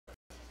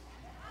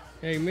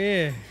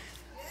Amen.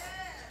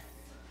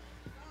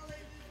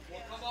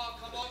 Well, come on.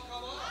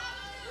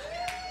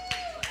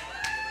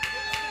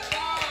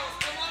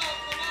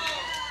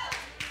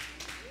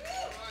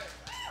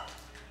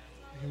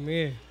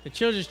 Amen. The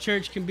children's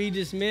church can be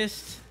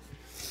dismissed.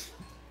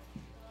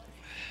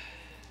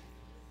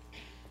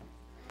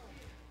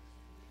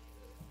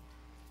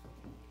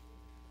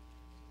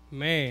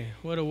 Man,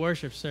 what a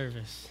worship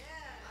service.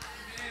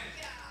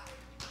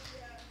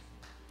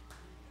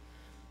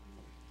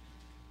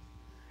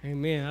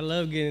 Amen. I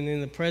love getting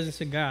in the presence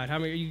of God. How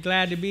many are you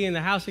glad to be in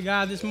the house of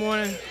God this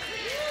morning?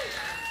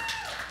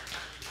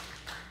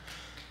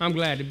 I'm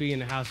glad to be in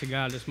the house of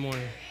God this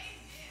morning.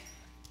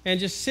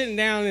 And just sitting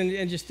down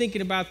and just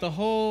thinking about the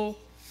whole,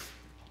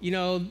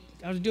 I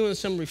was doing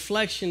some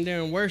reflection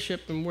during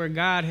worship and where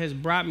God has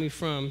brought me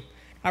from.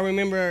 I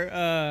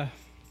remember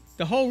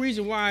the whole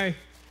reason why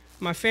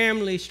my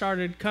family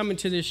started coming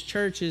to this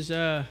church is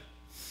I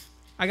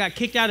got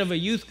kicked out of a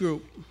youth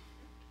group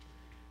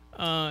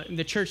in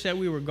the church that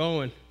we were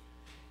going.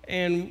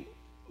 And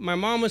my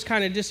mom was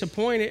kind of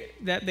disappointed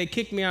that they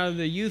kicked me out of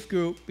the youth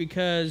group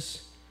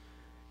because,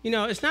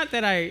 it's not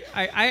that I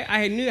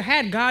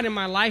had God in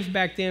my life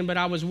back then, but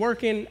I was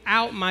working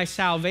out my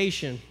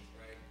salvation.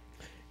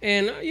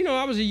 And,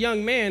 I was a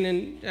young man,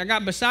 and I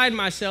got beside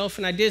myself,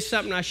 and I did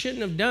something I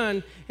shouldn't have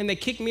done, and they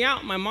kicked me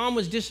out. My mom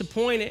was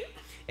disappointed,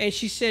 and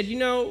she said,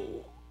 I'm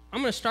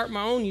going to start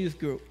my own youth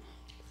group.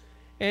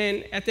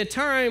 And at the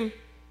time,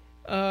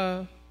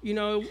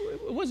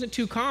 it wasn't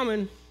too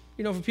common,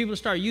 for people to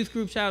start youth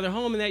groups out of their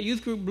home, and that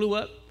youth group blew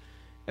up.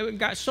 It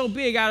got so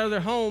big out of their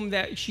home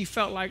that she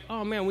felt like,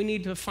 oh, man, we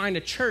need to find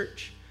a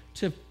church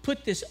to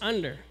put this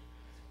under,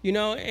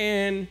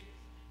 And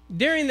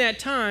during that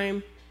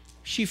time,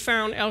 she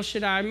found El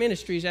Shaddai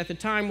Ministries. At the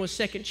time was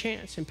Second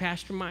Chance and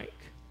Pastor Mike.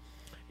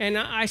 And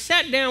I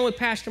sat down with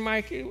Pastor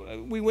Mike.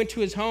 We went to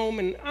his home,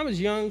 and I was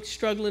young,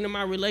 struggling in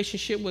my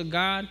relationship with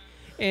God.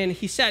 And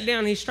he sat down,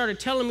 and he started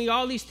telling me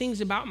all these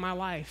things about my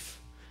life.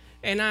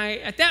 And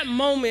at that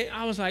moment,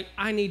 I was like,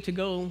 I need to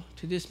go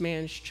to this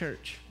man's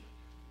church.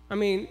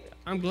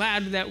 I'm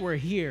glad that we're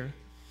here.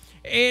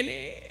 And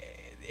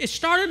it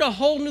started a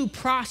whole new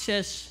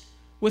process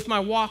with my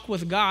walk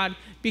with God,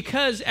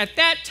 because at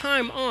that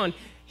time on,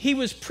 he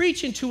was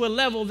preaching to a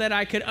level that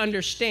I could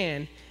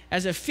understand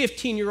as a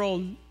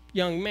 15-year-old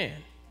young man.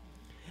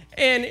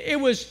 And it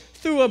was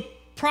through a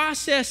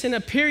process and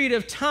a period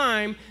of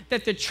time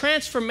that the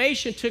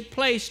transformation took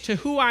place to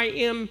who I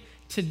am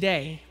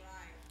today.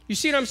 You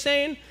see what I'm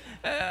saying?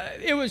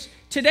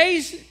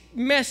 Today's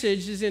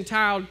message is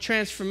entitled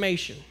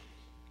Transformation.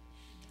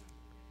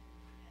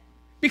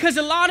 Because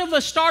a lot of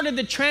us started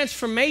the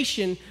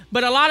transformation,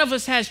 but a lot of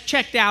us has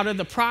checked out of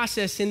the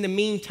process in the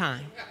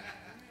meantime.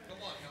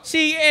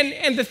 See,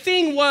 and the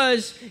thing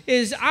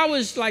is I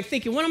was like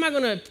thinking, what am I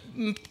going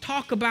to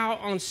talk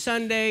about on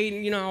Sunday?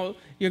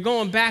 You're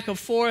going back and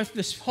forth.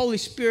 The Holy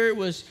Spirit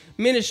was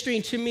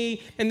ministering to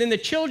me. And then the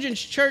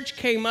children's church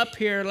came up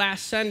here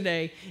last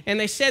Sunday, and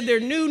they said their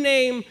new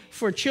name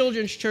for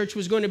children's church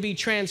was going to be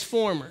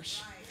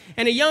Transformers.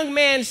 And a young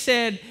man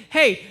said,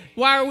 hey,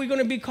 why are we going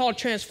to be called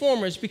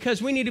Transformers?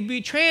 Because we need to be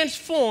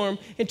transformed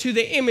into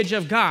the image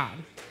of God.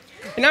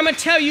 And I'm going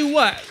to tell you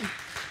what.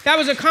 That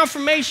was a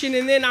confirmation,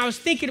 and then I was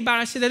thinking about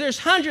it. I said that there's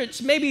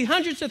hundreds, maybe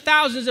hundreds of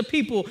thousands of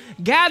people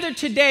gathered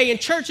today in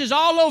churches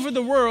all over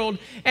the world,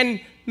 and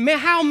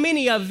how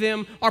many of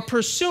them are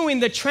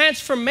pursuing the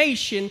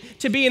transformation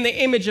to be in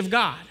the image of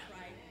God?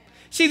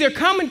 See, they're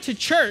coming to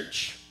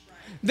church.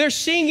 They're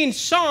singing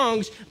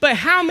songs, but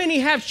how many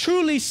have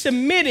truly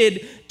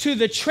submitted to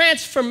the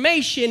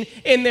transformation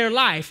in their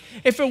life?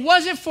 If it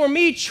wasn't for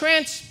me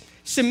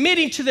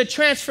submitting to the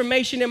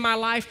transformation in my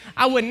life,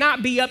 I would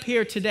not be up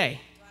here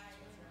today.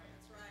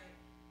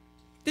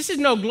 This is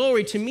no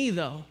glory to me,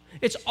 though.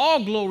 It's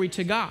all glory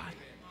to God.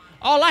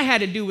 All I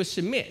had to do was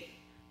submit.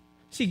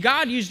 See,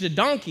 God used a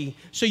donkey,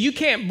 so you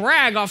can't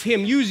brag off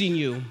him using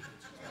you.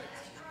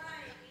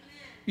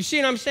 You see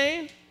what I'm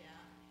saying?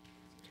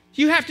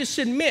 You have to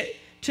submit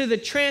to the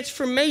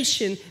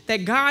transformation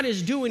that God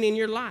is doing in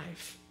your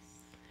life.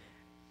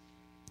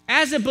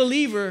 As a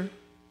believer,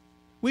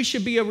 we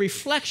should be a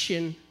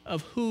reflection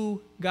of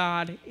who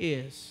God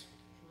is.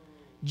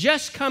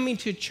 Just coming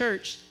to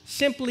church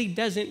simply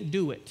doesn't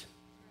do it.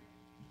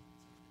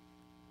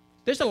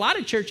 There's a lot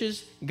of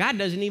churches God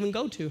doesn't even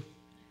go to.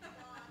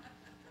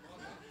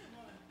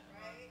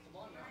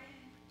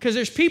 Because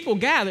there's people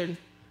gathered,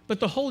 but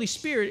the Holy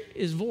Spirit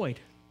is void.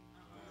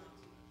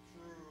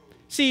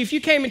 See, if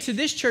you came into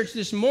this church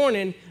this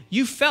morning,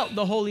 you felt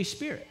the Holy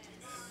Spirit.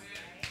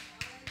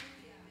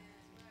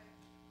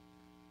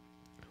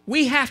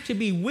 We have to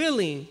be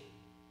willing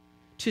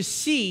to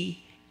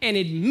see and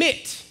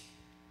admit,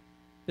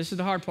 this is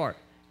the hard part,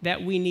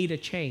 that we need a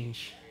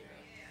change.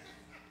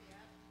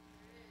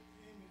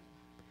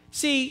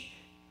 See,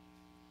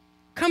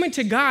 coming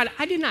to God,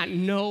 I did not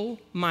know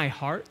my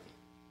heart.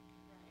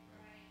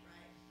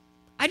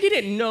 I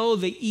didn't know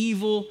the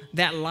evil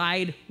that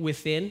lied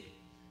within.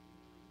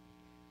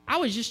 I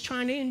was just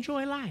trying to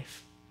enjoy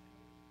life.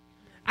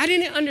 I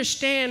didn't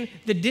understand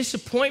the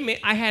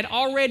disappointment I had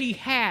already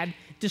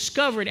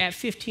discovered at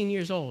 15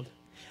 years old.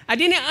 I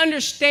didn't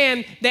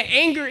understand the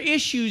anger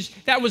issues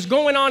that was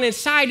going on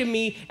inside of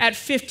me at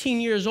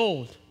 15 years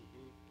old.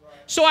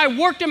 So I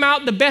worked them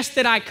out the best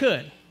that I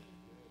could.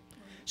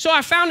 So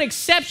I found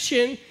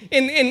exception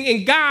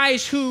in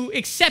guys who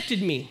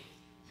accepted me.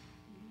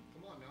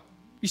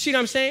 You see what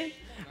I'm saying?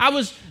 I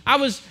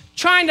was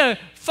trying to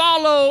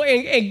follow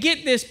and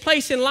get this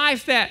place in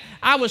life that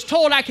I was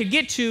told I could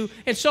get to,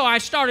 and so I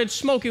started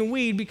smoking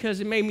weed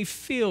because it made me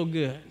feel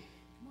good.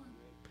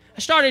 I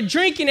started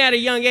drinking at a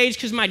young age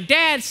because my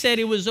dad said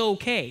it was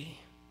okay.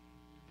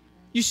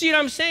 You see what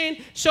I'm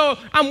saying? So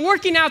I'm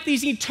working out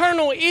these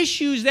eternal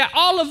issues that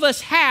all of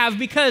us have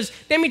because,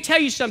 let me tell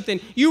you something,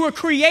 you were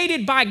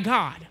created by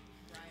God.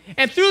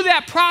 And through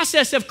that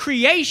process of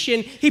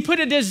creation, he put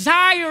a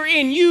desire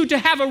in you to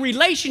have a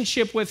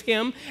relationship with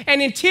him.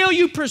 And until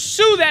you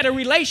pursue that a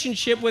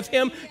relationship with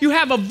him, you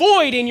have a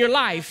void in your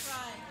life.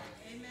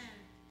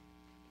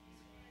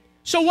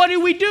 So what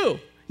do?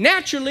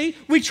 Naturally,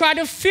 we try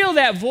to fill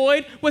that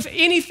void with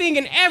anything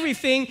and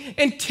everything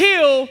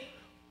until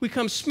we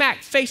come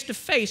smack face to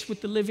face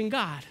with the living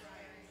God.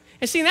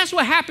 And see, that's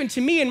what happened to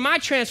me in my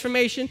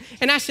transformation.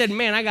 And I said,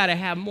 man, I got to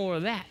have more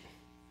of that.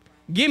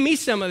 Give me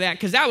some of that,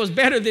 because that was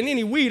better than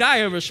any weed I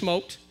ever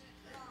smoked.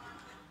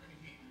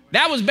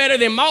 That was better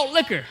than malt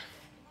liquor.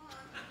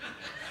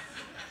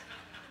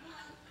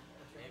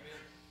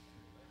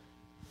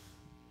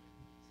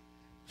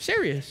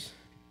 Serious.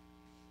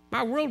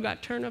 My world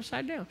got turned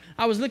upside down.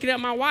 I was looking at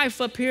my wife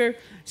up here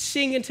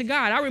singing to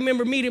God. I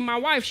remember meeting my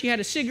wife. She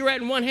had a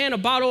cigarette in one hand, a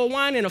bottle of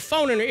wine, and a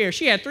phone in her ear.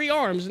 She had 3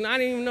 arms, and I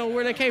didn't even know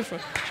where they came from.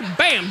 She,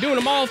 bam, doing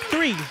them all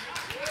 3.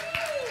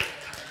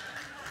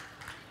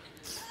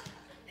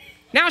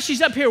 Now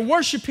she's up here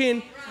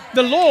worshiping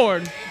the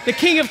Lord, the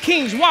King of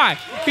Kings. Why?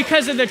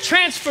 Because of the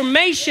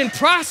transformation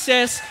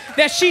process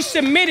that she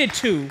submitted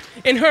to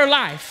in her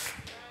life.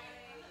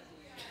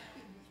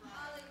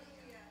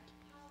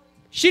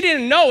 She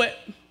didn't know it,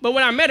 but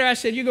when I met her, I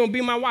said, you're going to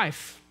be my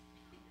wife.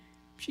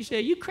 She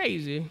said, you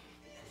crazy.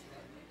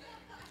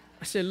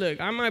 I said,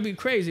 look, I might be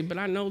crazy, but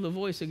I know the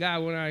voice of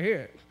God when I hear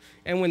it.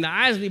 And when the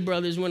Isley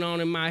Brothers went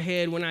on in my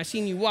head, when I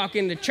seen you walk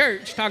into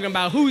church talking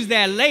about who's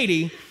that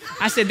lady,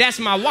 I said, that's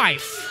my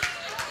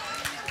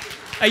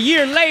wife. A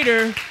year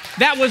later,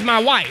 that was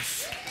my wife.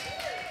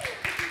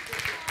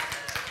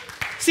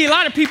 See, a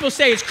lot of people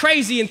say it's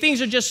crazy and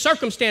things are just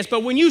circumstance,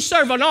 but when you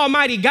serve an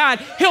almighty God,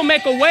 he'll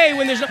make a way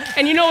when there's no,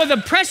 and you know what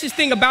the precious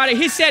thing about it?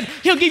 He said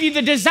he'll give you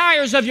the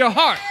desires of your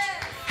heart.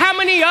 How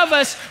many of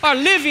us are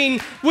living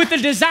with the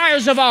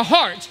desires of our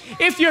hearts?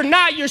 If you're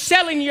not, you're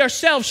selling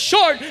yourself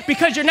short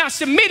because you're not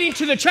submitting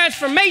to the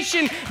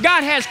transformation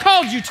God has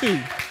called you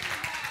to.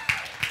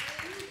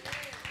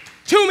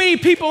 Too many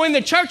people in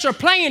the church are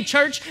playing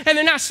church and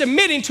they're not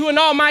submitting to an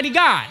almighty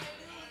God.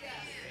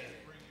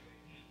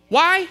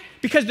 Why?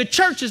 Because the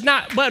church is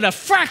not but a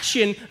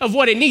fraction of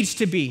what it needs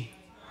to be.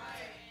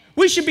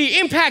 We should be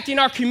impacting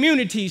our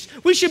communities.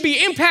 We should be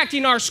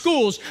impacting our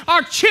schools.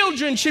 Our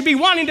children should be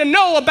wanting to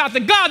know about the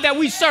God that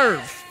we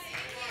serve.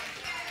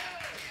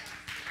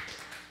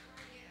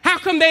 How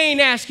come they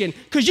ain't asking?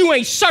 Because you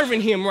ain't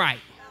serving him right.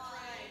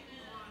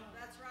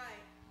 That's right.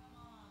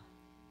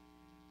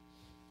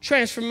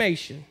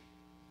 Transformation.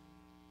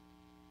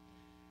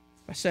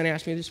 My son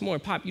asked me this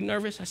morning, Pop, you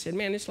nervous? I said,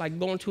 man, it's like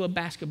going to a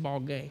basketball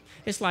game.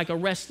 It's like a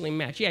wrestling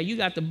match. Yeah, you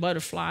got the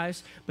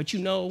butterflies, but you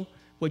know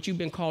what you've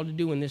been called to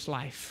do in this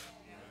life.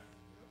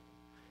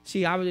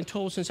 See, I've been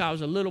told since I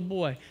was a little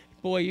boy,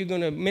 you're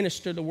going to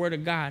minister the word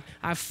of God.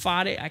 I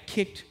fought it. I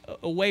kicked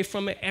away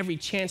from it every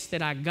chance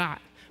that I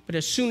got. But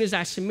as soon as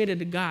I submitted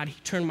to God,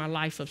 he turned my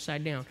life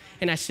upside down.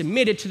 And I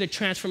submitted to the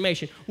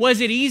transformation.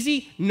 Was it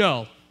easy?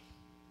 No.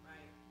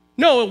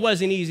 No, it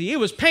wasn't easy. It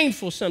was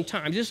painful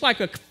sometimes. Just like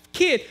a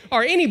kid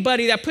or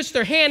anybody that puts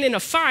their hand in a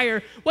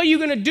fire, what are you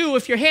going to do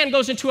if your hand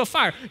goes into a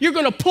fire? You're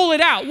going to pull it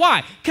out.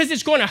 Why? Because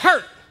it's going to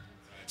hurt.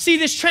 See,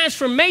 this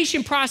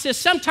transformation process,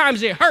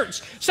 sometimes it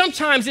hurts.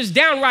 Sometimes it's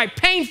downright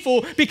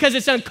painful because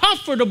it's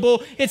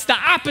uncomfortable. It's the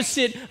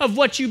opposite of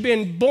what you've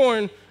been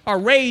born or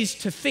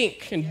raised to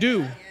think and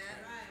do.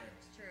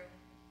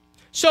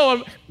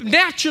 So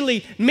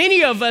naturally,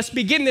 many of us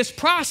begin this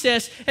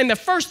process, and the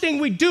first thing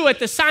we do at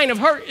the sign of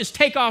hurt is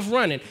take off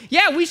running.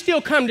 Yeah, we still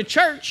come to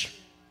church,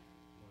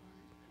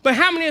 but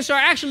how many of us are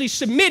actually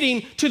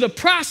submitting to the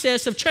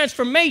process of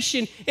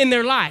transformation in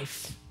their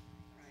life?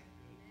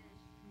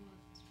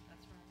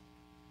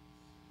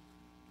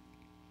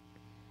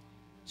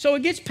 So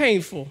it gets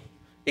painful.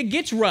 It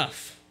gets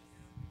rough.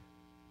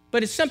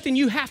 But it's something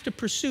you have to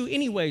pursue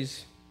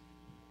anyways.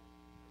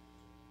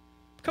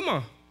 Come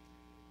on.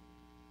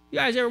 You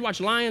guys ever watch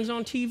lions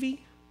on TV?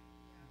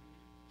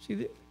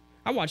 See,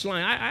 I watch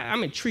lions.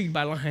 I'm intrigued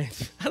by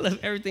lions. I love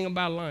everything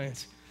about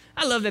lions.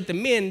 I love that the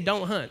men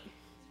don't hunt.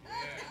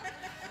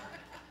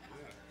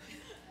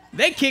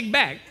 They kick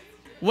back.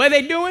 What are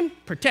they doing?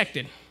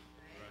 Protected.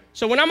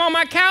 So when I'm on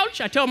my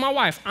couch, I tell my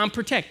wife, I'm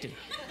protected.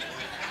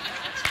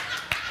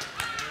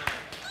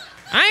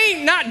 I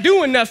ain't not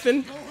doing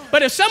nothing.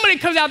 But if somebody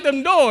comes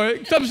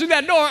through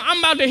that door, I'm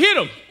about to hit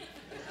them.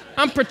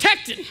 I'm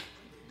protected.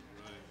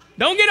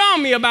 Don't get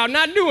on me about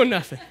not doing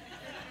nothing.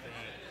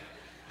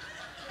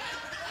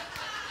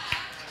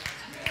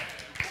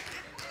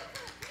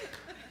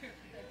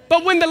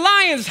 But when the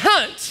lions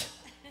hunt,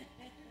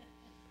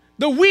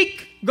 the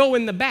weak go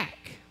in the back.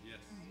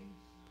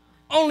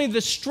 Only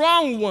the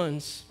strong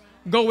ones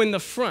go in the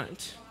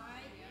front.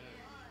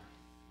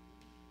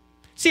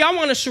 See, I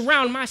want to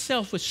surround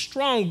myself with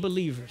strong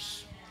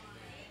believers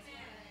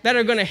that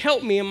are going to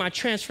help me in my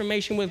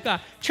transformation with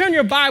God. Turn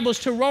your Bibles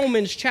to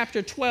Romans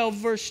chapter 12,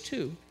 verse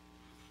 2.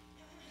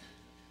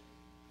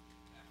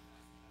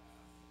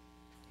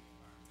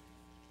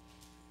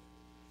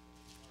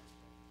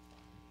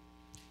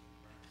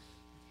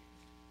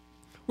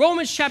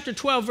 Romans chapter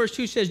 12, verse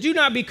 2 says, do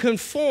not be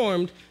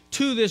conformed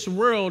to this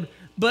world,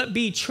 but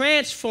be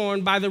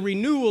transformed by the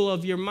renewal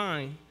of your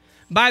mind.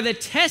 By the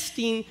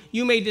testing,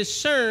 you may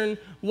discern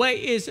what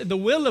is the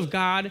will of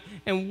God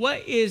and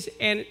what is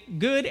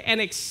good and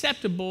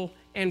acceptable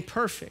and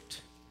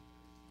perfect.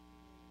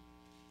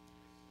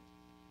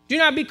 Do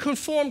not be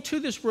conformed to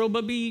this world,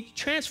 but be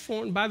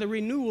transformed by the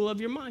renewal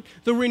of your mind.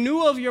 The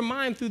renewal of your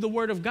mind through the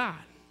Word of God.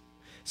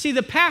 See,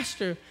 the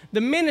pastor, the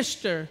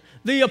minister,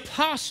 the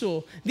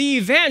apostle, the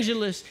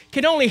evangelist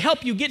can only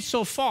help you get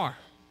so far.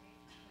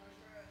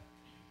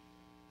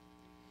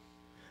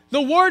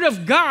 The Word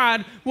of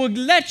God will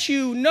let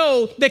you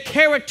know the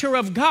character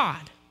of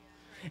God.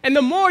 And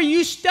the more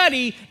you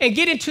study and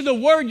get into the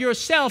Word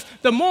yourself,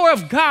 the more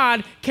of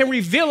God can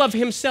reveal of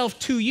Himself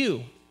to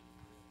you.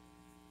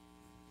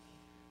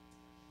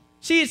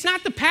 See, it's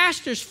not the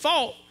pastor's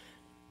fault.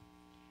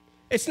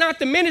 It's not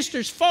the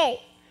minister's fault.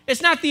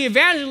 It's not the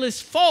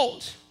evangelist's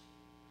fault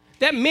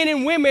that men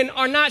and women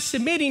are not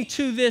submitting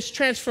to this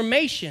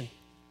transformation.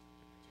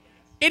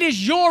 It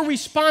is your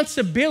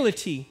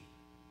responsibility.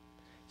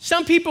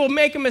 Some people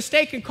make a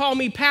mistake and call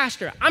me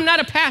pastor. I'm not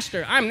a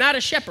pastor. I'm not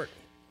a shepherd.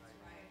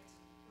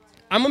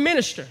 I'm a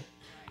minister.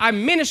 I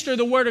minister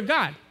the Word of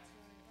God.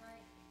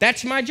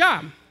 That's my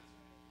job.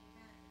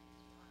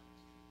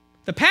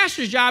 The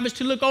pastor's job is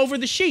to look over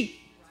the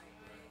sheep.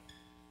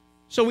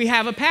 So we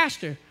have a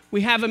pastor.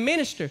 We have a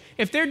minister.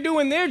 If they're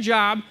doing their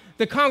job,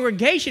 the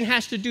congregation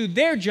has to do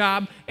their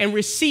job and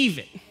receive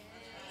it.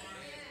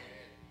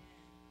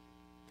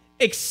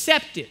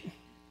 Accept it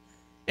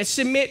and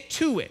submit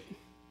to it.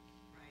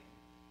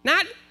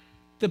 Not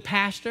the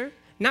pastor,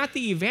 not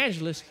the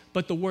evangelist,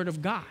 but the Word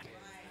of God.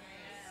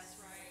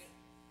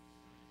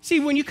 See,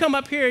 when you come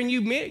up here and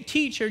you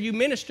teach or you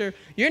minister,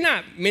 you're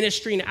not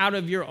ministering out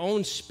of your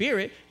own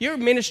spirit. You're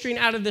ministering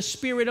out of the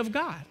Spirit of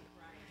God.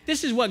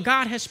 This is what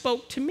God has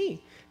spoke to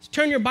me.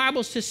 Turn your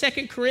Bibles to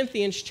 2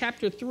 Corinthians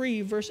chapter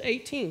 3, verse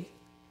 18.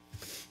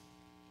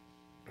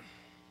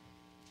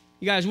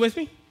 You guys with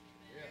me?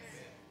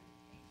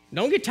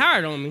 Don't get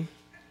tired on me.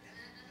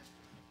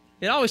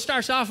 It always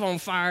starts off on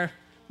fire.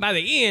 By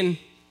the end,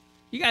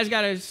 you guys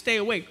got to stay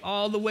awake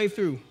all the way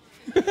through.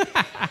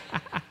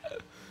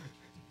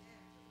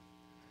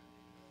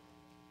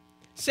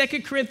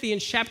 2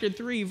 Corinthians chapter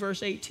 3,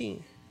 verse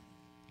 18.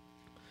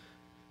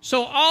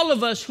 So all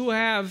of us who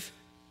have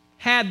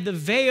had the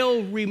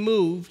veil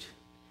removed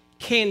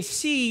can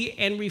see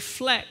and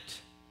reflect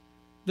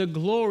the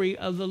glory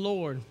of the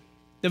Lord.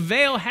 The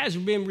veil has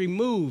been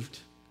removed.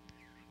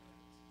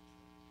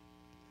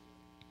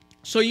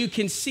 So you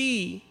can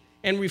see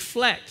and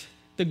reflect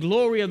the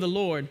glory of the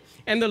Lord.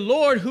 And the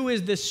Lord, who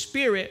is the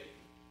Spirit,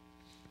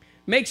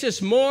 makes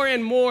us more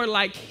and more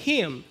like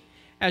Him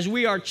as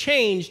we are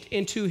changed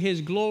into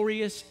His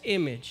glorious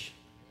image.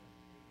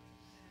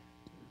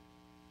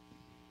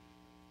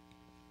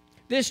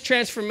 This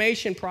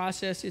transformation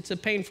process, it's a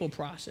painful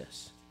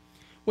process,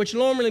 which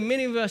normally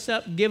many of us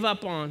give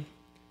up on.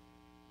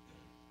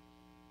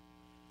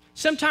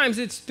 Sometimes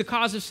it's the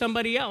cause of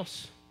somebody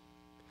else,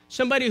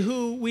 somebody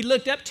who we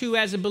looked up to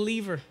as a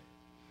believer,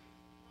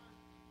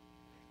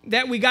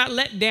 that we got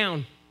let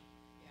down.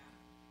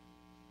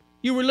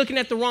 You were looking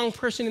at the wrong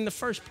person in the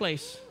first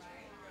place.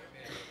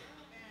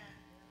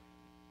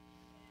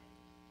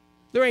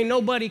 There ain't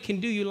nobody can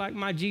do you like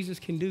my Jesus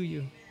can do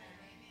you.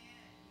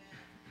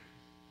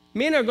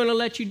 Men are going to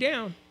let you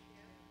down,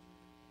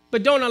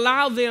 but don't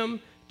allow them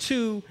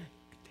to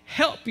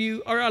help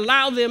you or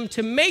allow them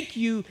to make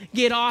you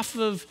get off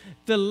of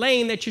the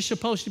lane that you're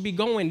supposed to be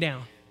going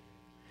down.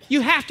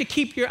 You have to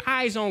keep your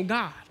eyes on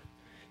God.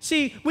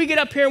 See, we get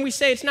up here and we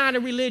say it's not a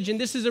religion,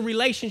 this is a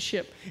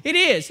relationship. It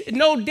is,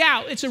 no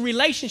doubt, it's a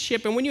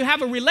relationship. And when you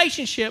have a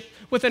relationship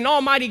with an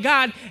almighty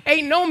God,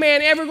 ain't no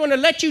man ever going to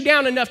let you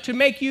down enough to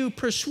make you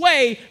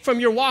persuade from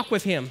your walk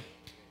with Him.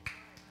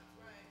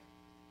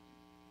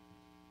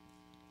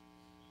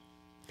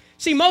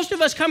 See, most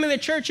of us come in the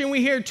church and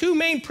we hear two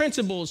main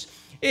principles.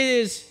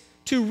 Is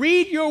to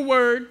read your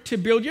word to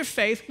build your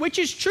faith, which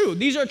is true.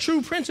 These are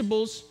true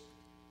principles.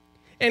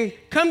 And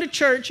come to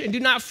church and do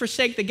not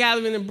forsake the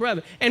gathering of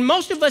brothers. And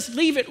most of us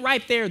leave it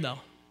right there, though.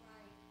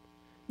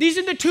 These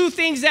are the two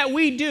things that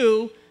we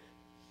do,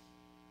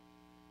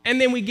 and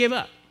then we give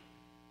up.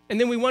 And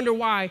then we wonder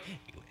why.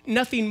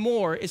 nothing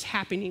more is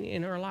happening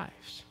in our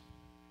lives.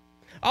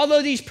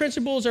 Although these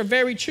principles are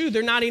very true,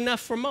 they're not enough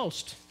for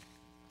most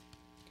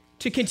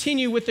to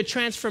continue with the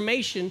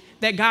transformation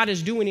that God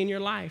is doing in your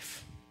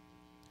life.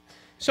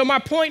 So my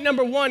point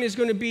number one is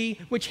going to be,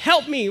 which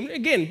helped me,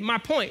 again, my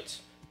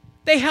points,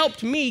 they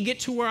helped me get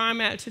to where I'm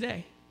at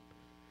today.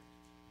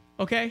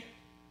 Okay?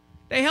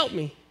 They helped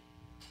me.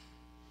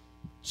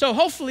 So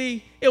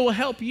hopefully it will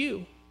help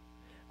you.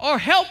 Or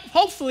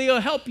hopefully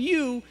it'll help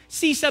you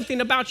see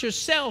something about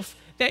yourself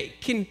that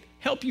can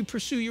help you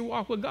pursue your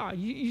walk with God.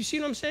 You see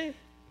what I'm saying?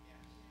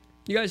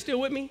 You guys still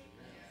with me?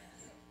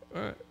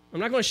 All right. I'm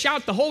not going to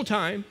shout the whole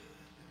time.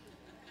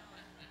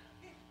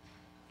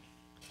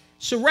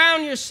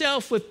 Surround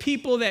yourself with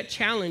people that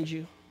challenge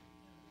you.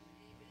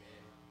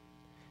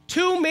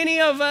 Too many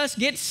of us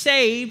get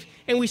saved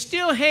and we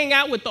still hang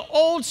out with the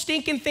old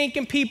stinking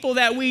thinking people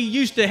that we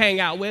used to hang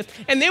out with,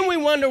 and then we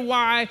wonder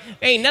why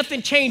ain't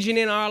nothing changing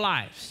in our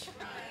lives.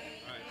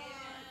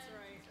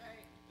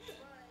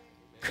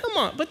 Come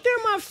on, but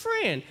they're my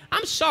friend.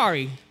 I'm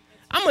sorry.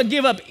 I'm going to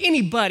give up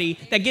anybody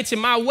that gets in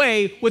my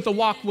way with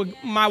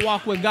my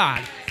walk with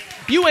God.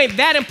 You ain't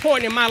that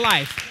important in my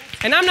life.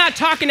 And I'm not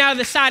talking out of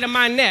the side of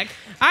my neck.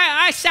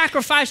 I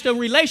sacrificed a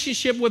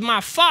relationship with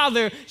my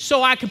Father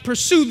so I could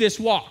pursue this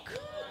walk.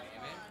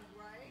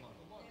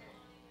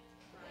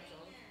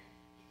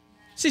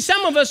 See,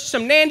 some of us are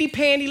some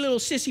nandy-pandy little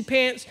sissy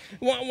pants,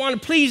 want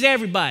to please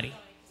everybody.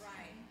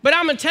 But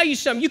I'm going to tell you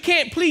something. You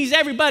can't please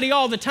everybody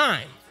all the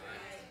time.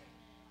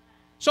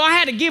 So I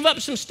had to give up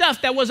some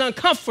stuff that was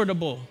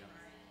uncomfortable.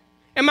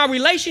 And my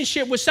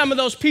relationship with some of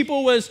those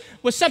people was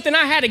something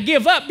I had to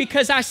give up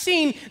because I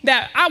seen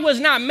that I was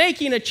not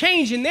making a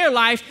change in their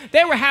life.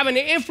 They were having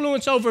an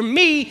influence over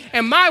me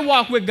and my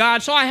walk with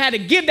God, so I had to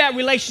give that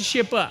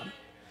relationship up.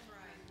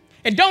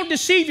 And don't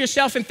deceive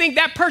yourself and think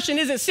that person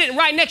isn't sitting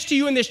right next to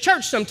you in this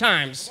church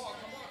sometimes.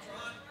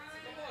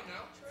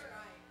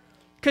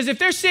 Because if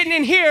they're sitting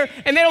in here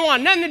and they don't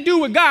want nothing to do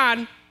with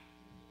God,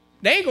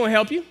 they ain't going to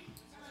help you.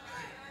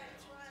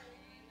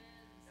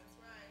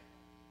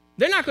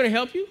 They're not going to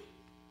help you.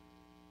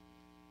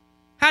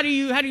 How do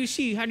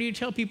you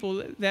tell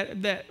people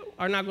that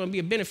are not going to be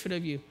a benefit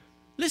of you?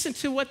 Listen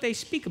to what they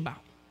speak about.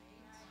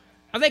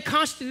 Are they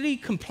constantly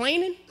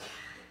complaining?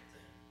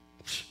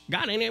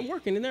 God ain't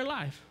working in their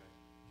life.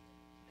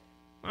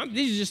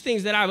 These are just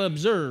things that I've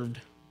observed.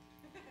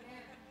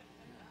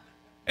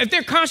 If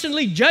they're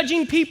constantly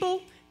judging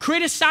people,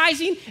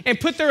 criticizing, and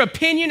put their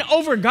opinion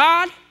over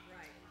God,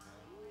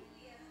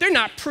 they're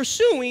not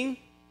pursuing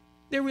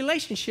their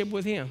relationship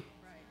with Him.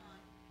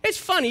 It's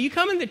funny, you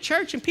come into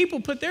church and people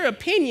put their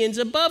opinions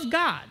above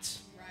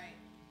God's.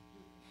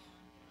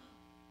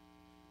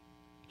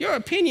 Your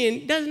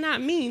opinion does not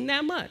mean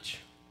that much.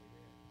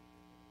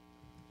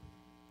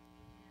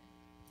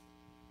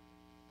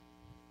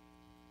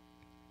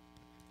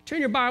 Turn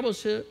your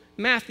Bibles to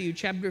Matthew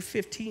chapter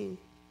 15.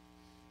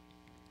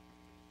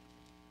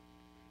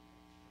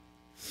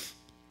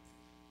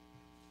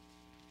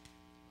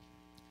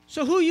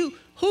 So who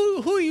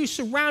are you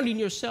surrounding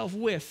yourself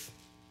with?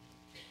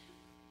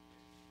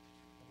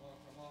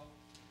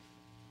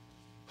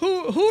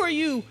 Who are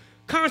you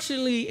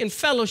constantly in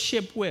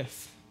fellowship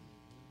with?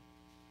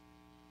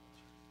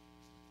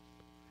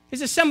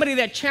 Is it somebody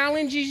that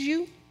challenges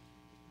you?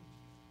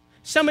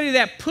 Somebody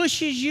that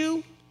pushes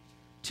you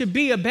to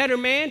be a better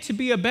man, to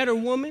be a better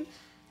woman?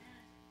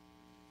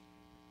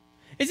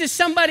 Is it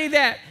somebody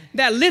that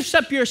lifts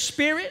up your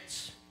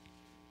spirits?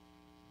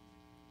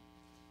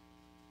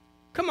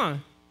 Come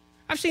on.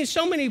 I've seen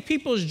so many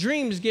people's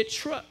dreams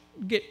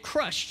get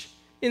crushed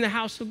in the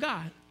house of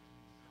God.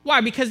 Why?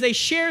 Because they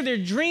share their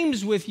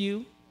dreams with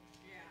you,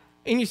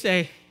 and you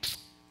say,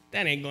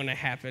 that ain't going to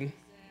happen.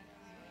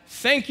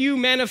 Thank you,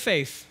 man of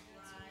faith.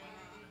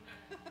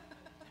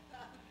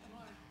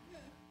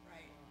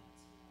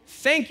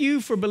 Thank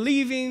you for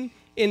believing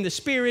in the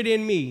Spirit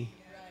in me.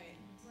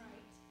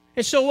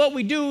 And so what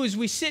we do is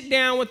we sit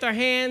down with our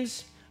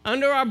hands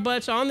under our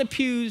butts on the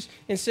pews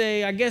and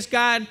say, I guess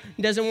God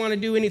doesn't want to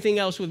do anything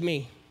else with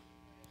me.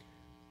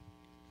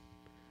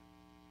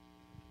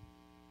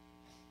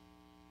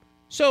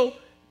 So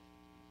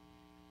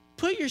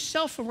put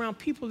yourself around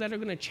people that are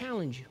going to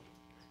challenge you,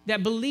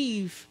 that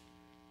believe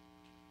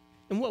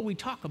in what we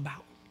talk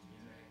about,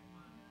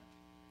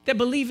 that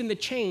believe in the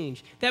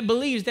change, that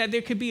believes that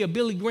there could be a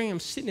Billy Graham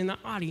sitting in the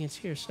audience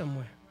here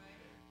somewhere.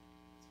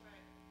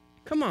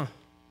 Come on.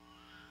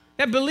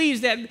 That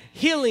believes that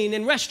healing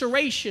and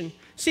restoration.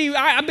 See,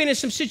 I've been in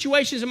some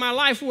situations in my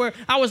life where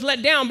I was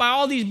let down by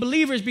all these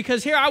believers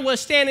because here I was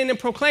standing and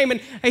proclaiming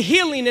a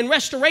healing and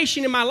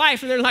restoration in my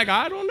life, and they're like,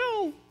 I don't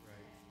know.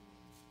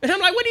 And I'm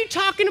like, what are you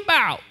talking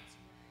about?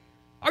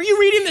 Are you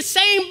reading the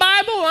same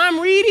Bible I'm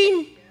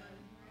reading?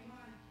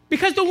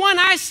 Because the one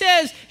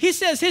he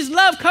says his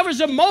love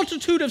covers a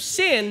multitude of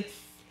sin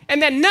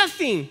and that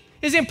nothing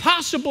is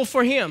impossible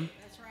for him.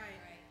 That's right.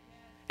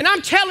 And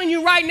I'm telling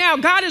you right now,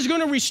 God is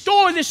going to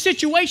restore this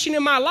situation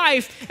in my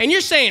life. And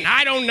you're saying,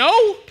 I don't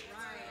know.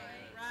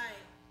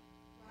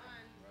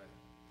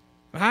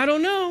 Right. I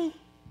don't know.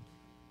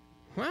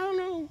 I don't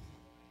know.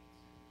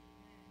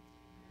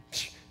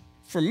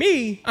 For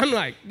me, I'm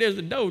like, there's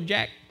the dough,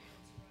 Jack.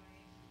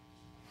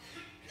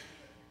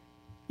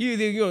 You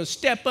either going to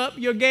step up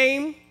your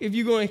game if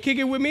you're going to kick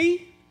it with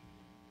me.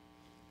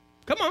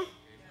 Come on.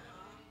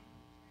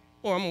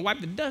 Or I'm going to wipe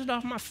the dust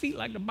off my feet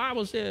like the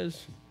Bible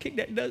says. Kick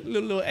that dust,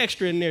 little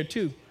extra in there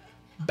too.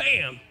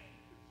 Bam.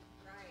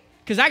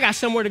 Because I got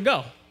somewhere to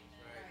go.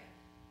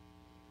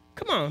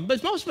 Come on.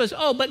 But most of us,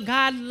 but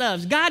God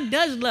loves. God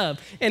does love.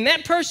 And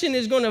that person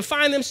is going to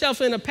find themselves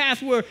in a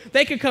path where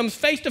they can come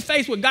face to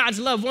face with God's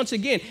love once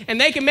again.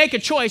 And they can make a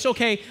choice.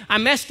 Okay, I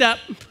messed up.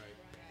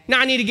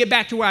 Now I need to get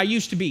back to where I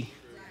used to be.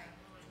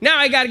 Now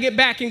I got to get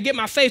back and get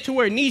my faith to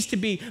where it needs to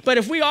be. But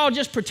if we all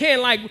just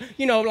pretend like,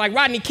 like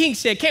Rodney King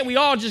said, can't we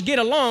all just get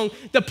along?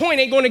 The point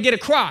ain't going to get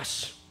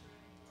across.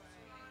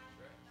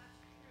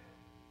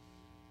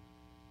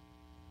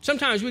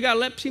 Sometimes we got to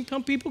let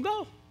some people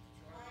go.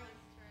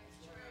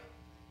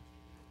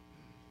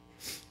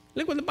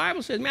 Look what the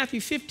Bible says,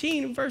 Matthew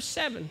 15, verse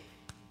 7.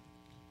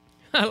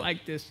 I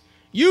like this.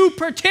 You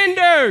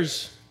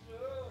pretenders.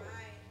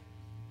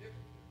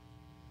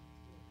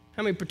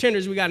 How many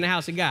pretenders we got in the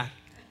house of God?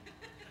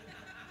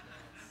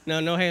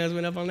 No hands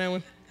went up on that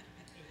one?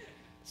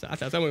 So I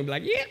thought someone would be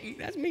like, yeah,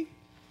 that's me.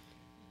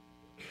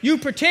 You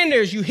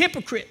pretenders, you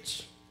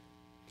hypocrites.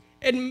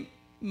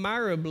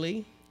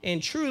 Admirably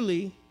and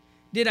truly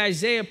did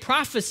Isaiah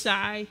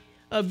prophesy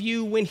of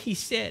you when he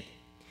said,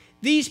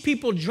 these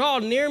people draw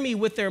near me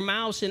with their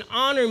mouths and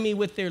honor me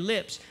with their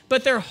lips,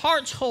 but their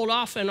hearts hold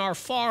off and are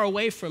far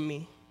away from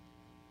me.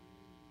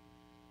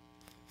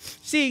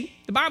 See,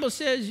 the Bible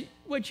says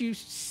what you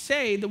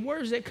say, the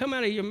words that come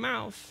out of your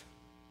mouth,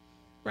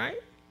 right?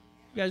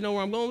 You guys know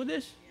where I'm going with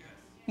this?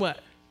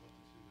 What?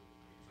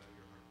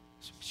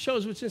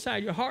 Shows what's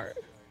inside your heart.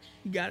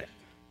 You got it.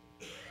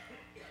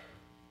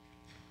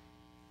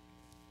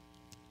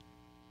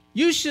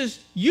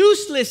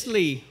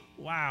 Uselessly,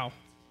 wow,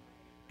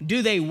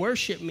 do they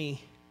worship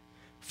me,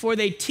 for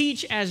they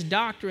teach as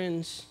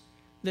doctrines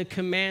the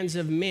commands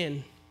of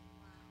men.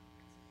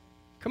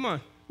 Come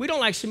on. We don't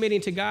like submitting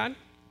to God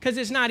because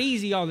it's not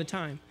easy all the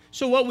time.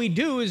 So what we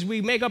do is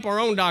we make up our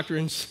own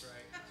doctrines.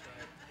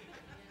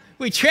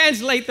 We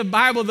translate the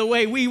Bible the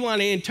way we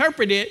want to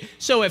interpret it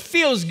so it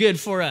feels good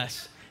for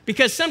us.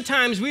 Because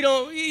sometimes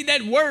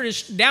that word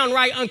is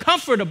downright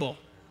uncomfortable.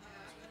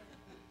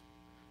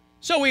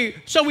 So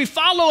we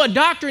follow a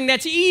doctrine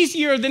that's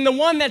easier than the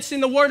one that's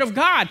in the Word of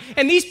God.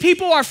 And these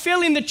people are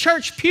filling the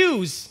church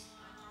pews.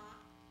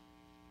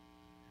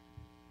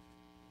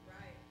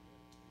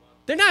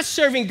 They're not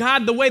serving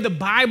God the way the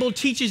Bible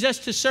teaches us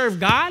to serve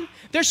God.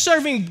 They're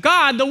serving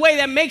God the way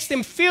that makes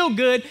them feel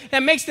good,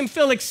 that makes them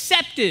feel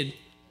accepted.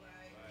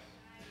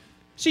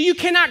 So you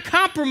cannot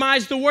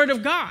compromise the Word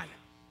of God.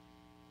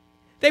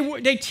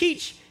 They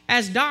teach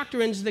as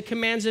doctrines the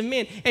commands of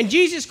men. And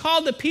Jesus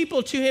called the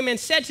people to him and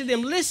said to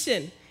them,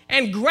 listen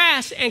and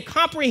grasp and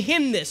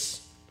comprehend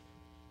this.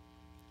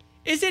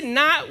 Is it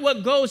not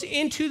what goes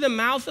into the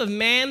mouth of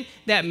man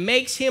that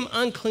makes him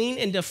unclean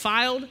and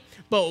defiled?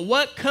 But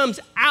what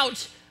comes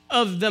out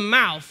of the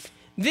mouth,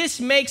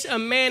 this makes a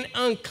man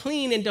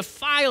unclean and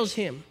defiles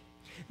him.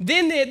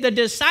 Then the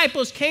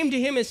disciples came to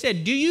him and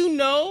said, do you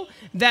know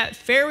that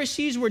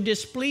Pharisees were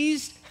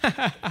displeased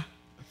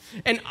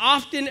and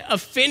often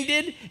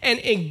offended and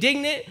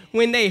indignant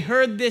when they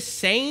heard this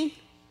saying?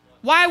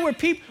 Why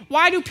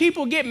do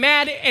people get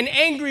mad and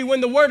angry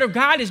when the word of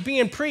God is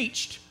being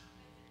preached?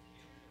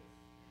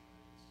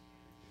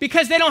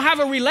 Because they don't have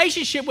a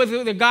relationship with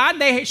the God,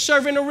 they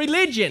serve in a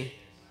religion.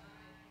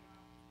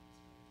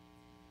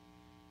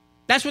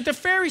 That's what the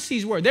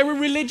Pharisees were. They were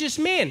religious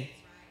men.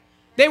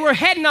 They were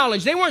head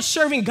knowledge. They weren't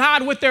serving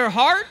God with their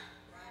heart.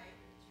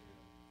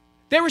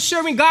 They were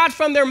serving God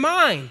from their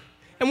mind.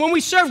 And when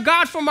we serve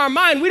God from our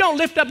mind, we don't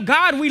lift up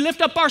God, we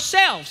lift up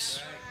ourselves.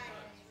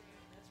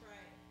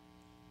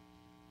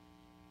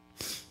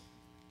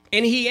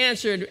 And he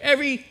answered,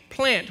 every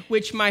plant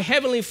which my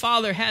heavenly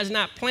Father has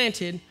not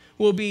planted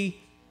will be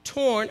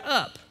torn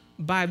up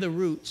by the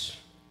roots.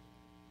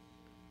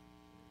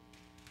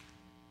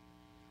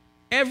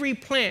 Every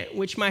plant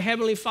which my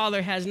heavenly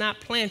Father has not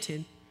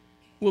planted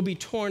will be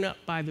torn up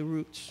by the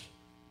roots.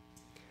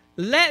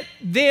 Let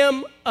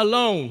them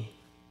alone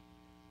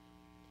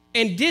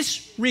and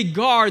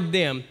disregard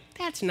them.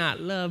 That's not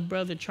love,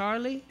 Brother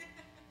Charlie.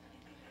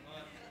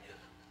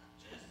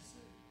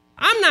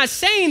 I'm not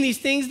saying these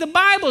things. The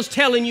Bible's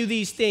telling you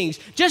these things.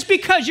 Just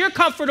because you're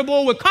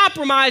comfortable with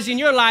compromise in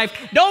your life,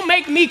 don't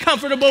make me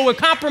comfortable with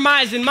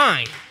compromise in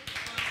mine.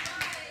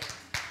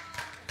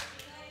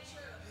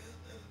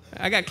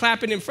 I got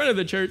clapping in front of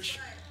the church.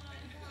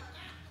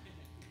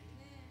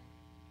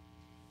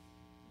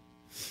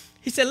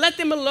 He said, let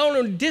them alone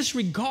or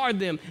disregard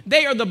them.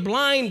 They are the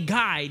blind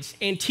guides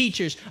and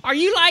teachers. Are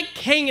you like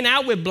hanging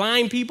out with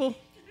blind people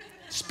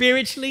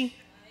spiritually?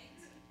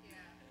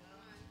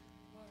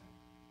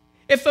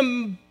 If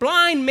a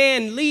blind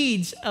man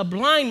leads a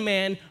blind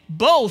man,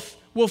 both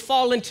will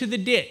fall into the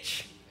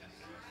ditch.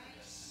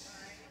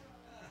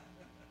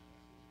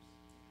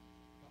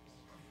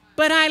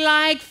 but I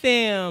like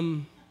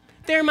them.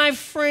 They're my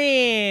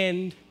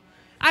friend.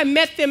 I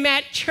met them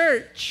at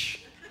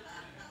church.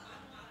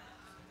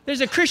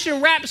 There's a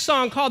Christian rap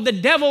song called The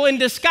Devil in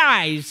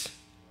Disguise.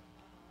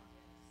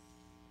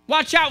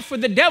 Watch out for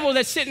the devil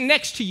that's sitting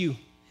next to you.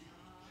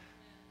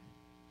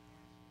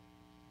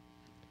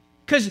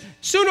 Because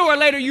sooner or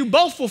later, you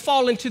both will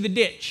fall into the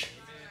ditch.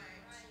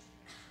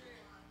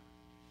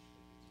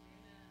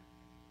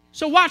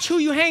 So watch who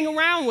you hang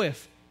around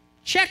with.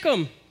 Check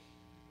them.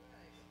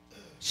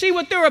 See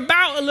what they're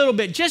about a little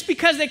bit. Just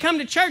because they come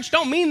to church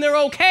don't mean they're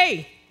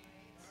okay.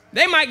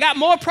 They might got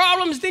more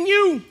problems than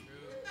you.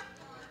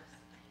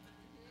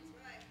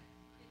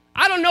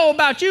 I don't know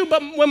about you,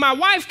 but when my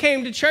wife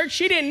came to church,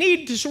 she didn't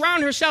need to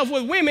surround herself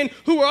with women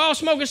who were all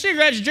smoking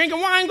cigarettes, drinking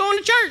wine, going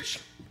to church.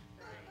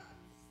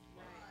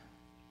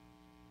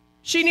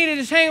 She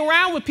needed to hang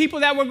around with people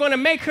that were going to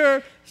make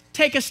her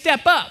take a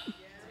step up,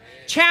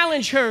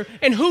 challenge her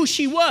in who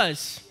she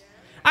was.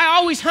 I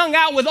always hung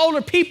out with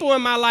older people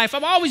in my life.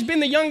 I've always been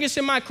the youngest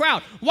in my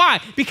crowd.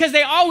 Why? Because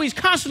they always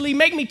constantly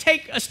make me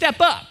take a step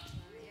up.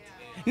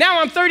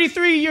 Now I'm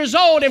 33 years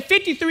old and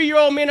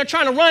 53-year-old men are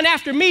trying to run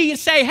after me and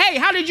say, hey,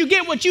 how did you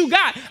get what you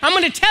got? I'm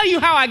going to tell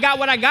you how I got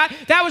what I got.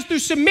 That was through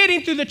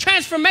submitting through the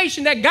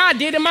transformation that God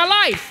did in my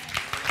life.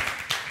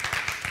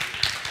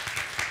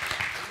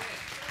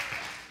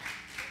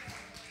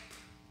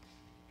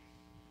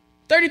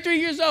 "33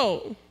 years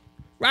old,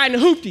 riding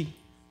a hoopty,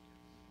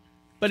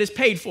 but it's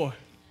paid for.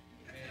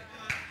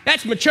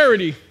 That's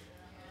maturity.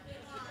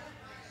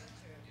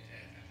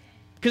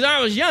 Because when I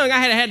was young, I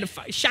had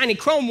the shiny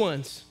chrome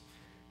ones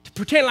to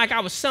pretend like I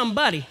was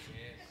somebody.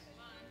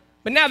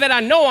 But now that I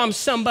know I'm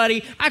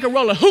somebody, I can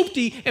roll a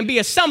hoopty and be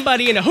a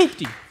somebody in a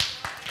hoopty.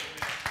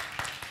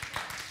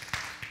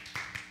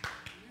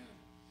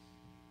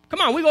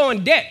 Come on, we go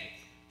in debt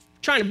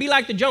trying to be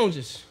like the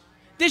Joneses.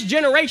 This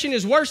generation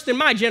is worse than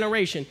my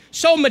generation.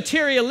 So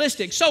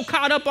materialistic, so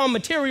caught up on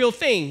material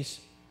things.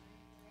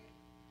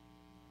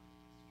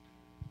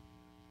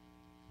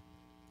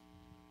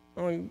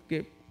 I want to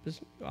get this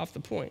off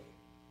the point.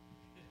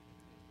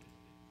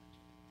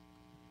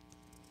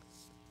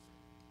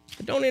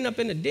 But don't end up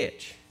in the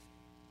ditch.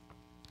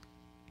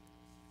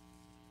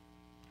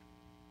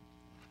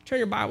 Turn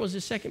your Bibles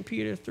to 2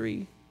 Peter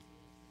 3.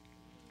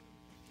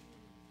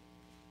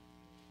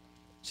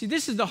 See,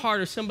 this is the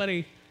heart of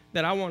somebody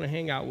that I want to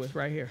hang out with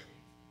right here.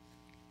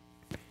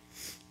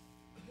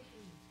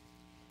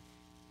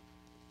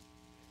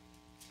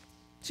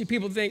 See,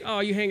 people think,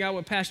 oh, you hang out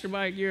with Pastor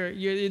Mike, you're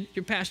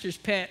your pastor's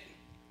pet.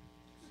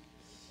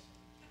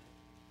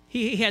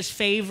 He has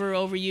favor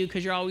over you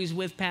because you're always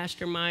with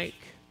Pastor Mike.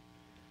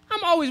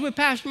 I'm always with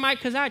Pastor Mike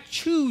because I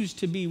choose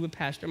to be with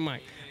Pastor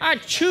Mike. I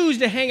choose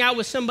to hang out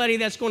with somebody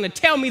that's going to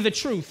tell me the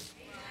truth.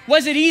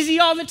 Was it easy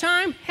all the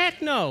time?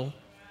 Heck no.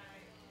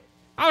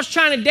 I was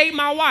trying to date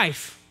my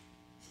wife.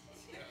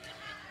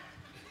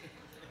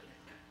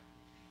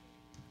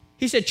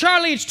 He said,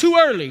 Charlie, it's too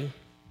early.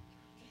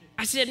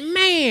 I said,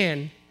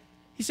 man.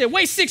 He said,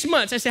 wait 6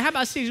 months. I said, how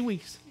about 6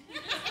 weeks?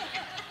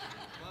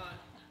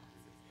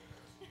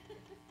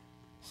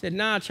 He said,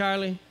 nah,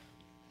 Charlie.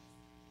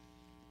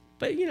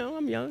 But, you know,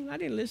 I'm young. I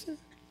didn't listen.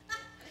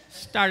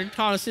 Started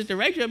calling Sister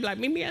Rachel, like,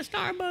 meet me at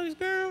Starbucks,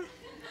 girl.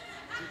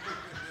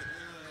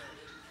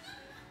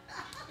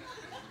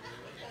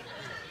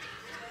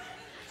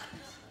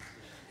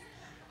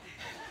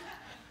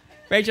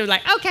 Rachel was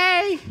like,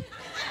 okay.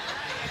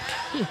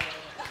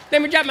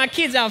 Let me drop my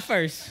kids off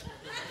first.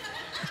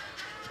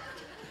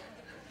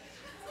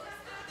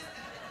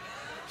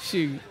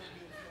 Shoot.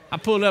 I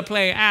pulled up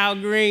playing Al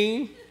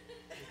Green.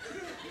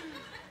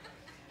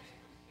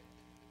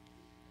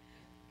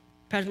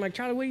 Pastor Mike,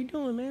 Charlie, what are you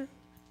doing, man?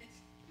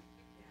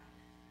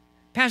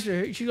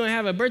 Pastor, she's going to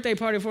have a birthday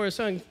party for her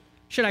son.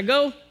 Should I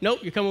go? Nope,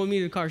 you're coming with me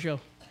to the car show.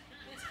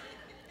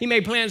 He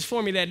made plans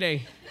for me that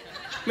day.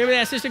 Remember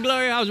that, Sister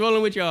Gloria? I was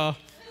rolling with y'all.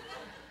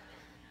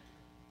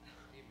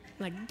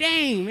 Like,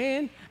 dang,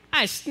 man.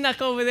 I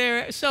snuck over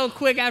there so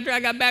quick after I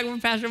got back from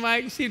Pastor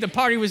Mike. See, the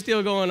party was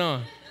still going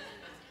on.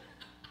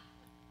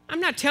 I'm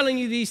not telling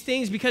you these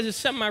things because it's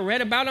something I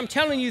read about. I'm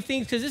telling you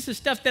things because this is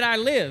stuff that I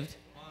lived.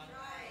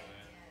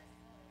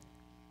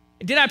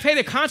 Did I pay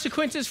the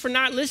consequences for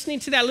not listening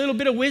to that little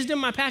bit of wisdom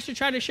my pastor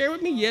tried to share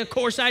with me? Yeah, of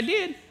course I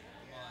did.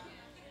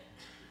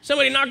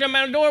 Somebody knocked on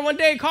my door one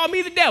day and called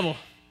me the devil.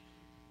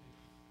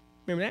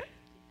 Remember that?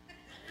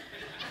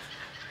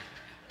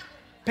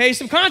 Pay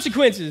some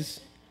consequences.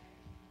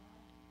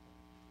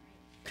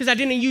 Because I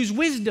didn't use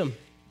wisdom.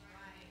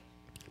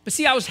 But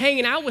see, I was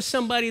hanging out with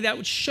somebody that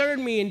assured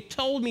me and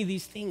told me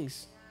these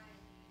things.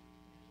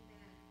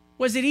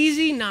 Was it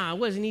easy? Nah, it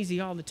wasn't easy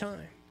all the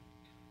time.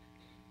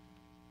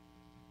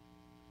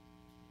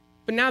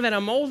 But now that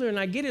I'm older and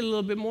I get it a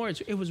little bit more,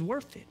 it was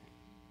worth it.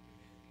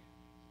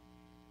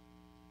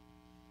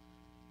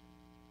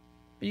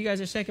 Are you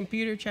guys at 2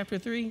 Peter chapter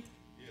 3?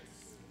 Yes.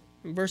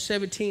 Verse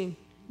 17.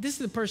 This is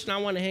the person I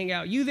want to hang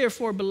out. You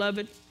therefore,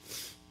 beloved.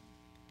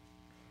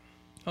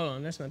 Hold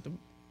on, that's not the...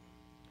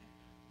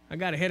 I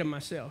got ahead of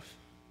myself.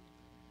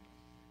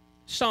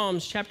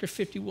 Psalms chapter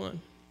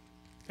 51.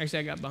 Actually,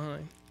 I got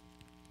behind.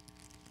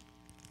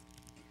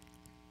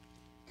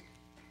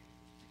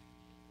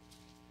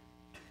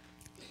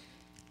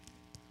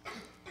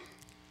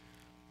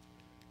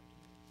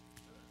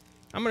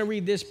 I'm going to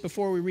read this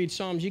before we read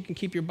Psalms. You can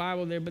keep your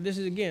Bible there, but this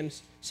is, again,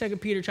 2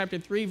 Peter chapter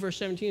 3, verse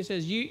 17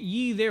 says,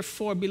 Ye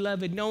therefore,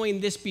 beloved,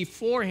 knowing this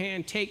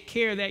beforehand, take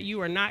care that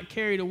you are not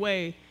carried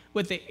away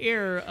with the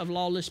error of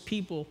lawless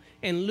people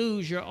and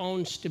lose your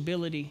own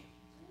stability.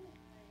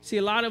 See,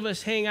 a lot of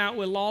us hang out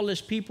with lawless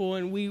people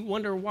and we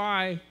wonder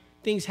why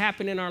things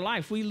happen in our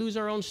life. We lose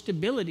our own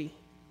stability.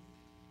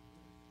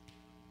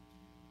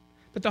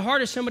 But the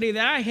heart of somebody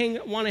that I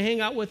want to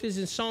hang out with is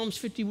in Psalms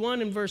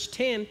 51 and verse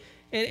 10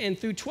 and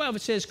through 12.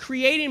 It says,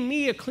 create in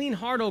me a clean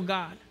heart, O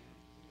God,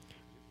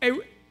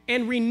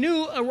 and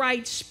renew a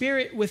right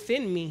spirit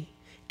within me.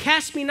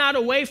 Cast me not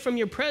away from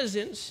your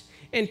presence,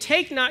 and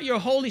take not your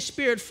Holy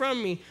Spirit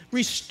from me.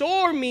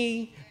 Restore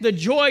me the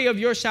joy of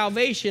your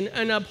salvation,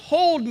 and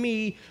uphold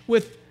me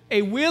with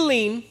a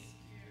willing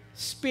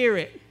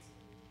spirit.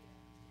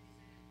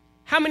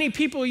 How many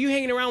people are you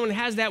hanging around with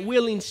has that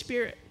willing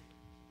spirit?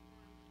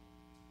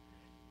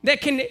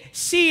 That can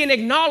see and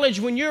acknowledge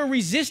when you're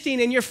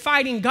resisting and you're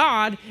fighting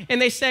God,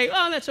 and they say,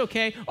 oh, that's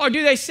okay. Or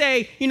do they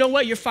say, you know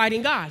what, you're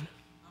fighting God.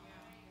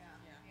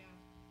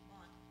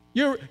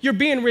 You're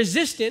being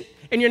resistant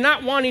and you're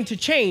not wanting to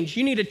change.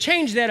 You need to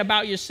change that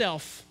about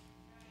yourself.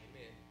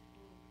 Amen.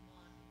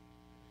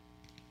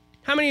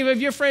 How many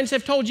of your friends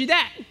have told you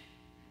that?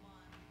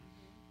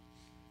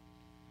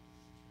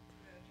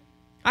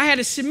 I had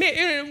to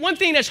submit. One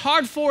thing that's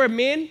hard for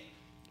men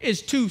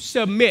is to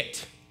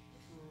submit.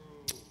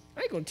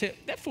 I ain't gonna tell,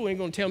 that fool ain't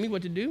gonna tell me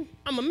what to do.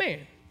 I'm a man.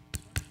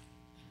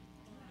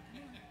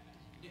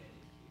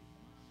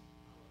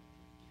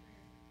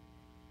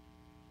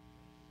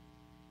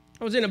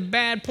 I was in a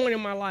bad point in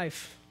my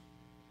life.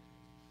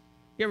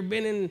 You ever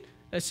been in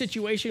a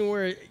situation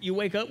where you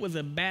wake up with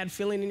a bad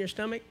feeling in your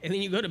stomach and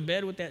then you go to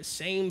bed with that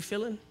same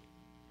feeling?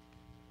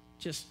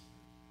 Just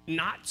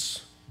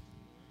knots.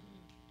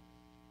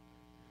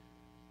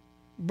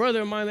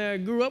 Brother of mine that I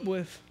grew up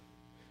with,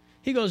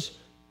 he goes,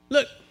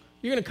 look,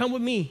 you're going to come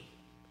with me.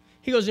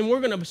 He goes, and we're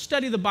going to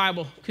study the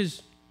Bible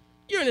because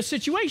you're in a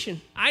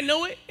situation. I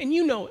know it and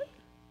you know it.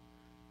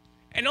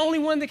 And the only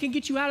one that can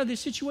get you out of this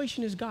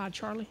situation is God,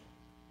 Charlie.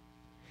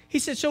 He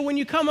said, so when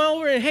you come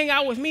over and hang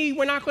out with me,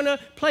 we're not going to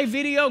play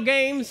video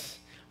games.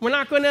 We're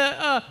not going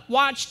to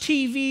watch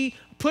TV,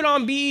 put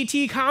on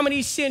BET,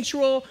 Comedy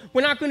Central.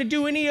 We're not going to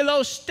do any of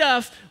those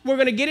stuff. We're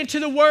going to get into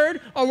the Word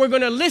or we're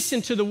going to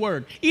listen to the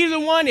Word. Either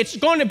one, it's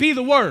going to be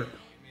the Word.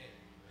 Amen.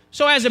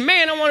 So as a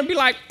man, I want to be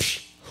like,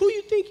 who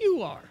you think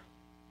you are?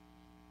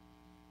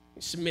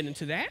 Submitting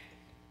to that.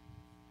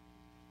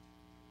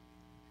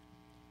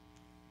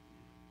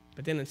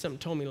 But then something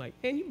told me like,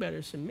 man, you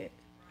better submit.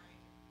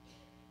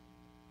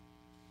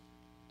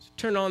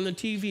 Turn on the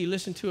TV,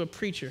 listen to a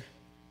preacher.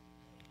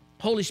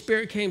 Holy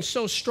Spirit came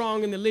so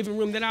strong in the living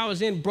room that I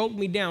was in, broke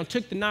me down,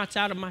 took the knots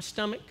out of my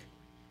stomach,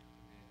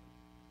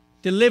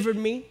 delivered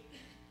me,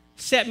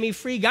 set me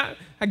free.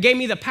 Gave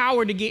me the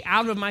power to get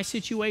out of my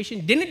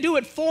situation. Didn't do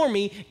it for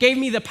me, gave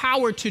me the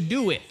power to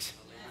do it.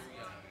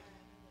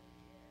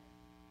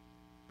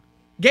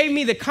 Gave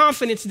me the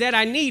confidence that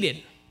I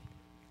needed,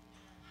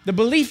 the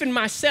belief in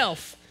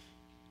myself.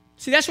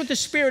 See, that's what the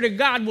Spirit of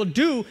God will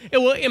do. It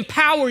will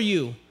empower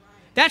you.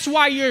 That's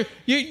why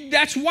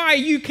that's why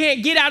you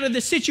can't get out of the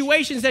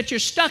situations that you're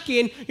stuck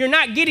in. You're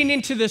not getting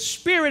into the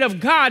Spirit of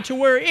God to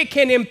where it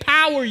can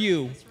empower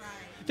you. That's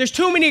right. There's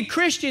too many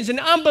Christians and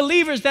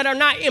unbelievers that are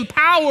not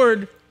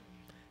empowered.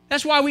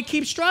 That's why we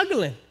keep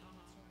struggling.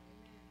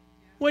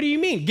 What do you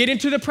mean? Get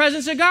into the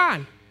presence of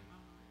God.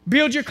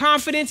 Build your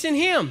confidence in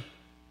Him.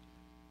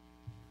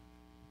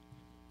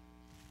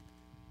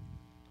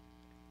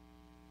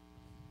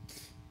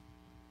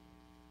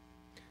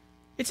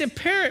 It's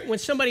apparent when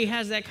somebody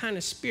has that kind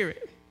of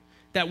spirit,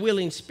 that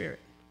willing spirit.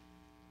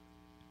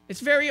 It's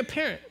very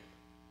apparent.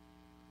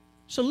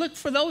 So look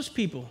for those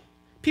people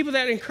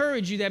that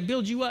encourage you, that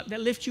build you up,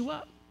 that lift you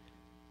up,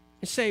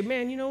 and say,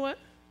 man, you know what?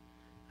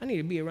 I need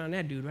to be around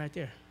that dude right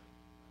there.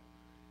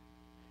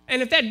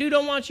 And if that dude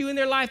don't want you in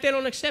their life, they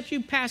don't accept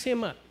you, pass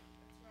him up.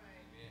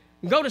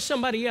 Go to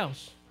somebody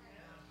else.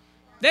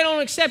 They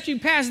don't accept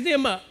you, pass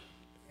them up.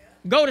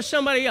 Go to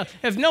somebody else.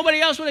 If nobody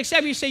else will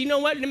accept you, say, you know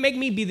what? Make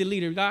me be the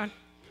leader, God.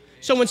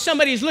 So when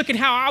somebody's looking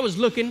how I was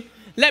looking,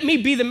 let me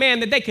be the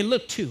man that they can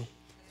look to.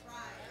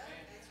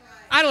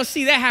 I don't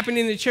see that happening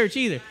in the church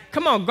either.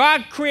 Come on,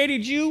 God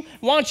created you,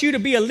 wants you to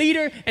be a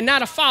leader and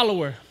not a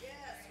follower.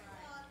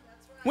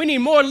 We need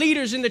more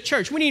leaders in the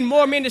church. We need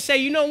more men to say,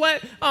 you know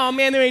what? Oh,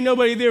 man, there ain't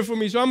nobody there for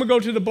me, so I'm going to go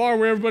to the bar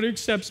where everybody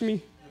accepts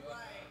me.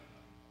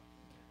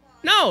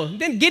 No,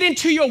 then get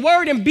into your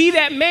word and be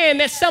that man,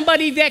 that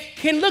somebody that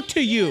can look to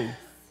you.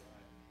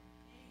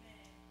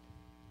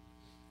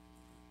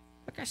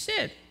 Like I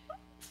said,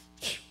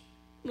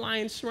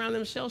 lions surround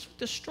themselves with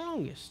the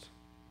strongest.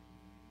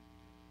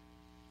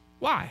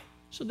 Why?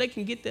 So they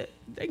can get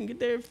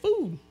their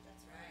food.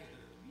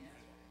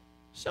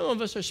 Some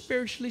of us are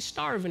spiritually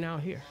starving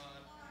out here.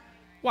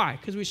 Why?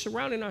 Because we're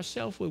surrounding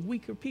ourselves with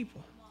weaker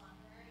people.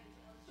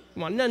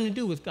 We want nothing to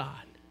do with God.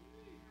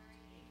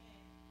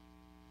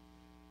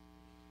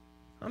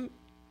 I'm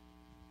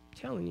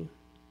telling you,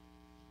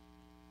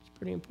 it's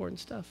pretty important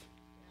stuff.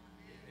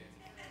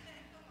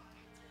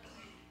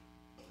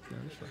 No,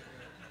 that's right.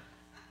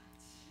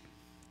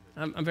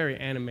 I'm very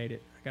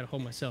animated. I got to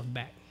hold myself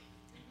back.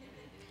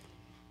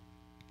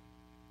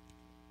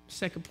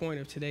 Second point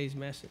of today's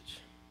message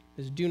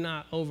is do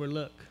not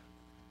overlook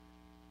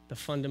the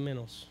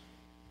fundamentals.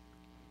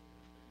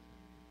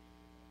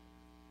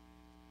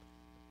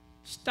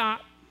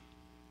 Stop.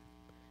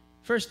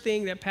 First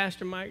thing that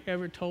Pastor Mike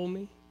ever told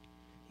me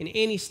in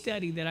any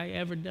study that I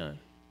ever done,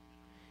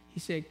 he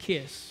said,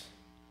 kiss.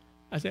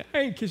 I said, I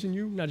ain't kissing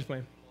you. Not just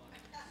playing.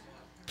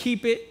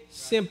 Keep it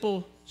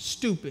simple,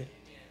 stupid.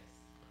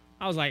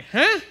 I was like,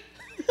 huh?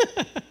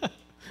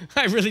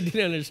 I really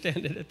didn't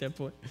understand it at that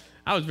point.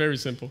 I was very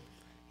simple.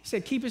 He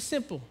said, keep it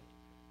simple.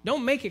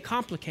 Don't make it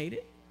complicated.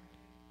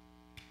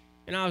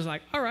 And I was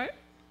like, all right.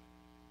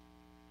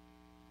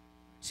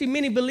 See,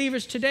 many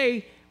believers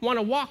today want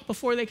to walk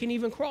before they can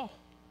even crawl.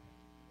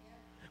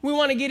 We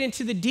want to get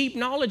into the deep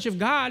knowledge of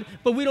God,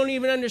 but we don't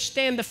even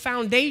understand the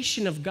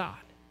foundation of God.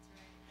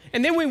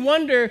 And then we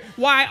wonder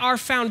why our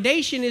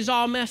foundation is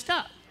all messed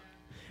up.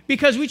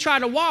 Because we try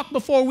to walk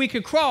before we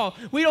could crawl.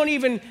 We don't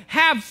even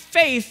have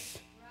faith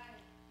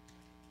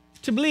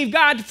to believe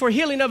God for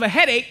healing of a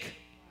headache,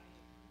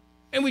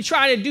 and we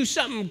try to do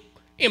something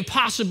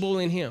impossible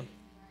in him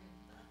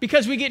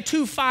because we get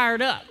too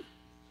fired up.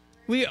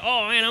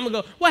 Oh man, I'm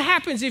gonna go. What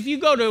happens if you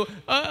go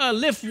to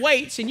lift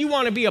weights and you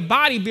want to be a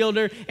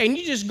bodybuilder and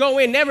you just go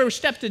in, never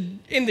stepped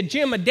in the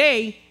gym a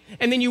day,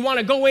 and then you want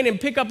to go in and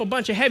pick up a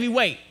bunch of heavy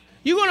weight?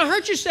 You're gonna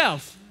hurt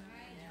yourself.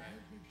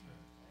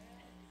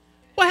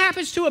 What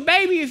happens to a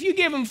baby if you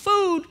give them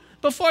food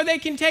before they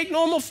can take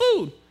normal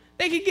food?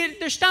 They could get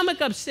their stomach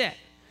upset.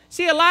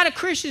 See, a lot of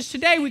Christians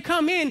today, we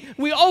come in,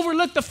 we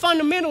overlook the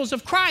fundamentals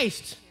of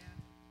Christ.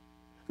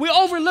 We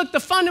overlook the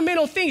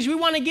fundamental things. We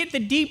want to get the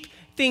deep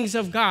things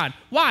of God.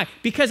 Why?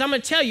 Because I'm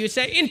going to tell you, it's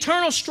that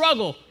internal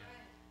struggle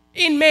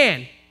in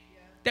man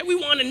that we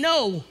want to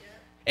know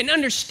and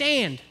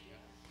understand.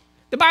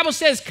 The Bible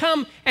says,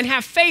 come and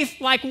have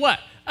faith like what?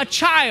 A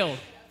child.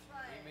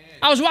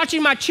 I was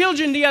watching my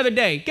children the other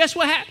day. Guess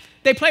what happened?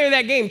 They play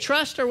that game,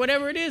 Trust or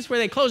whatever it is, where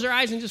they close their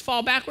eyes and just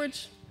fall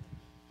backwards.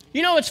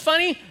 You know what's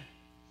funny?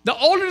 The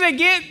older they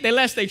get, the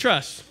less they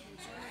trust.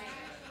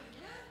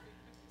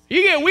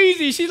 You get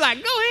wheezy, she's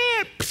like, go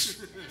ahead.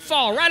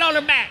 Fall right on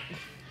her back.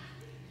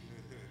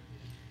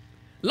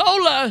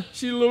 Lola,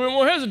 she's a little bit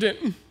more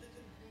hesitant.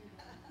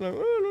 Like,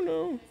 I don't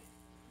know.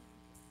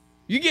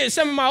 You get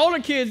some of my older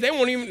kids, they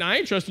won't even, I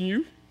ain't trusting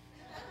you.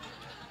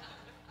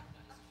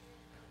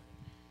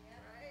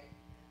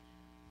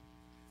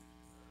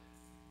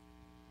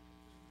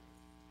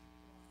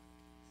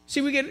 See,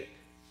 we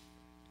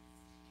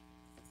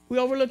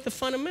overlook the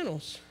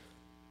fundamentals.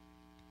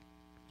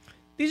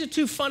 These are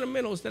two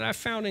fundamentals that I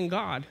found in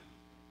God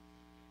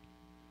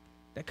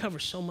that cover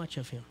so much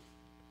of him.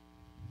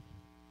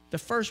 The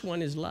first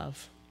one is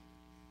love.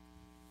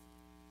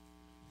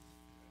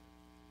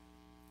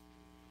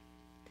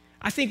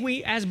 I think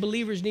we as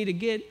believers need to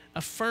get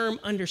a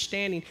firm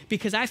understanding,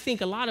 because I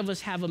think a lot of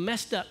us have a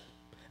messed up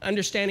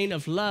understanding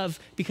of love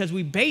because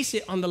we base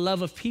it on the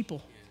love of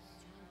people.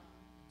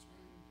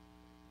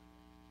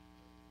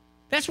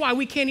 That's why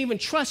we can't even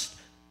trust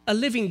a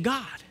living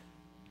God,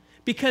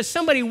 because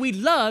somebody we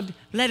loved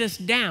let us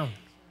down.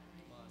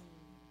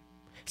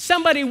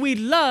 Somebody we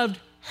loved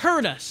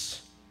hurt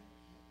us.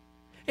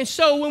 And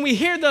so when we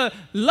hear the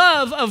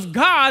love of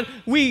God,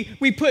 we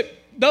put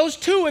those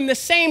two in the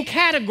same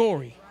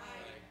category.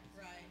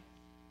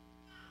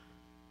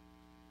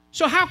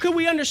 So how could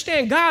we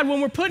understand God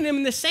when we're putting him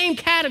in the same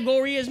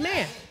category as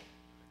man,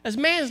 as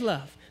man's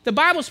love? The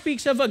Bible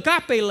speaks of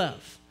agape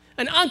love,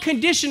 an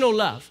unconditional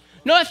love.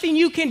 Nothing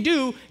you can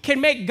do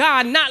can make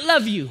God not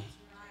love you.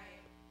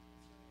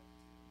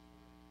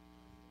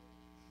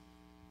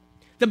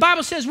 The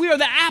Bible says we are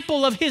the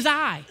apple of his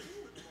eye.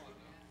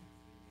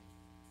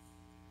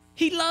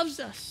 He loves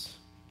us.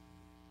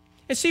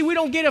 And see, we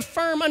don't get a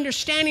firm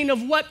understanding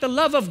of what the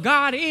love of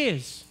God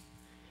is.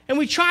 And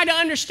we try to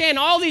understand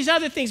all these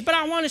other things, but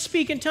I want to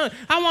speak in tongues.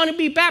 I want to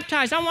be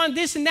baptized. I want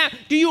this and that.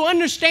 Do you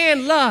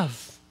understand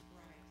love?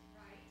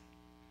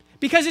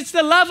 Because it's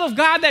the love of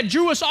God that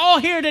drew us all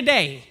here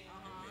today.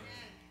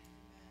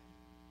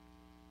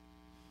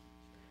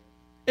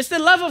 It's the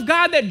love of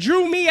God that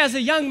drew me as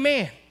a young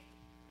man,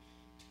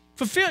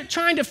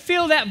 trying to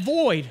fill that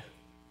void.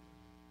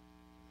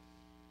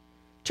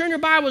 Turn your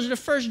Bibles to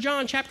 1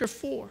 John chapter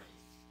 4.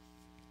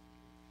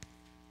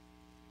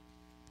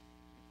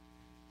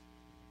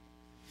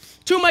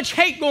 Too much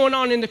hate going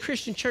on in the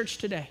Christian church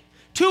today.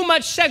 Too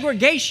much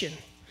segregation.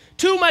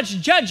 Too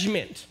much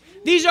judgment.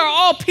 These are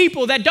all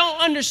people that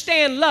don't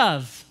understand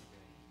love.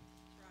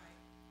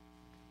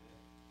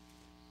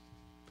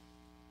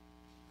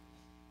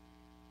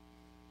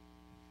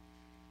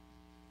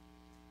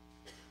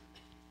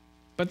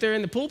 But they're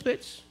in the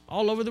pulpits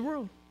all over the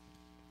world.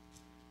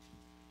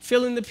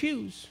 filling the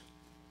pews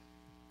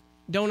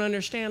don't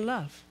understand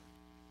love.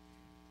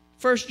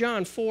 1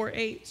 John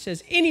 4:8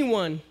 says,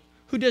 anyone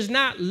who does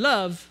not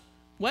love,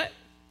 what?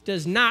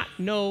 Does not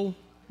know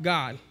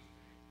God,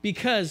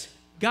 because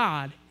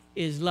God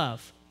is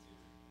love.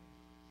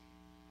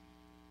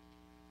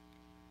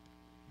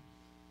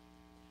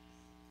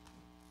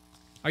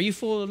 Are you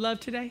full of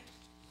love today?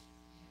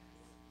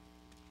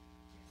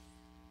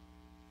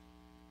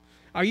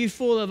 Are you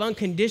full of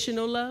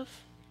unconditional love?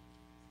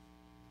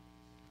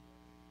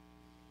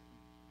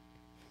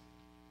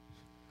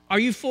 Are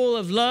you full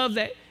of love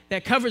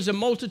that covers a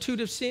multitude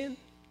of sin?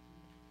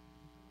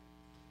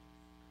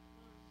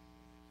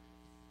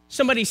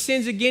 Somebody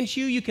sins against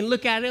you, you can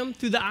look at them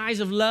through the eyes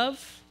of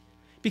love,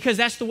 because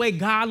that's the way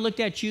God looked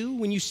at you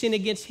when you sin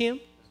against him.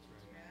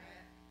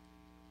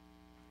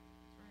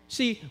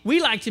 See,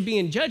 we like to be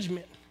in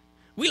judgment.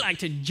 We like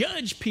to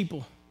judge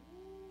people.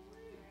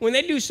 When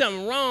they do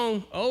something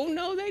wrong, oh,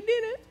 no, they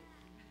didn't.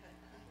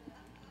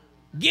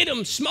 Get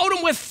them, smote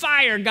them with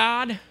fire,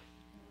 God.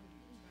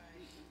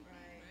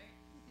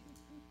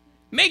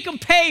 Make them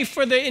pay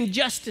for the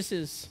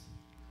injustices.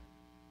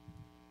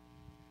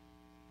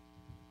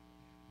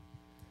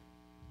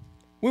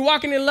 We're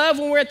walking in love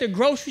when we're at the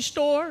grocery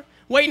store,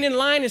 waiting in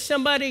line, and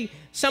somebody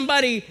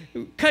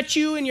cut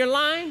you in your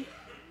line.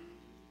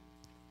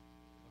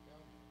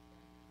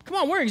 Come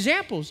on, we're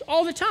examples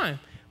all the time.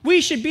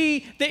 We should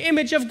be the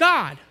image of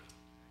God.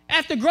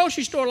 At the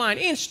grocery store line,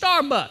 in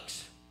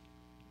Starbucks.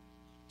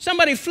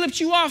 Somebody flips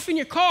you off in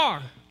your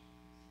car.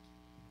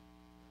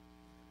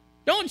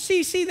 Don't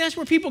see, that's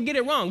where people get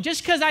it wrong.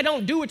 Just because I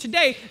don't do it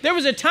today, there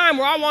was a time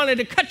where I wanted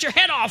to cut your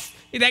head off.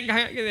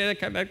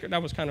 That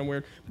was kind of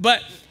weird.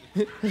 But,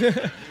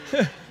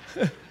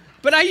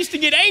 but I used to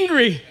get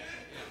angry.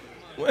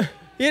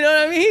 You know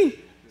what I mean?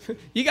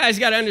 You guys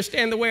got to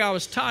understand the way I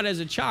was taught as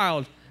a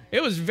child.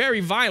 It was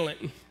very violent.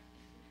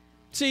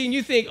 See, and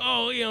you think,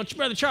 oh, you know,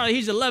 Brother Charlie,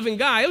 he's a loving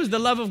guy. It was the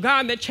love of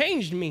God that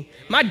changed me.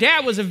 My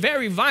dad was a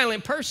very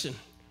violent person.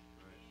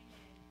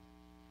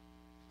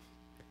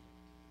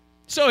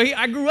 So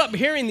I grew up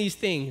hearing these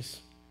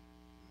things.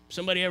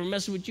 Somebody ever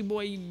messes with you,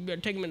 boy, you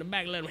better take them in the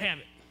back and let them have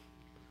it.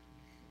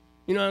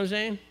 You know what I'm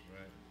saying?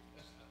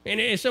 Right. And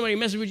if somebody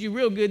messes with you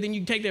real good, then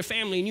you take their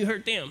family and you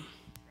hurt them.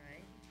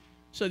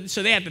 Right.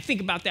 So they have to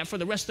think about that for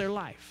the rest of their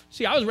life.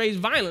 See, I was raised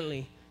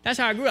violently. That's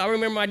how I grew up. I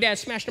remember my dad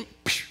smashed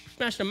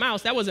a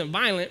mouse. That wasn't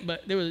violent,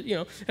 but there was, you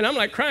know, and I'm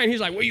like crying.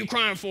 He's like, what are you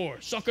crying for?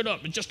 Suck it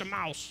up. It's just a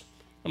mouse.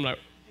 I'm like,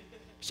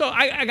 so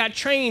I got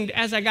trained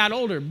as I got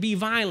older. Be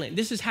violent.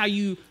 This is how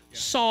you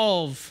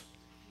solve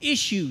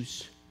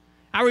issues.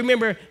 I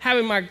remember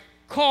having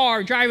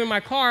driving my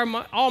car,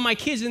 all my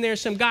kids in there,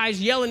 some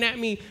guys yelling at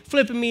me,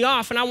 flipping me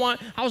off, and I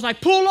was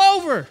like, pull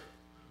over. And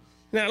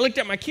then I looked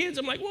at my kids.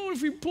 I'm like, well,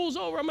 if he pulls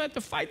over, I'm going to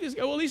have to fight this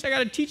guy. Well, at least I got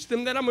to teach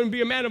them that I'm going to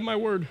be a man of my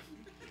word.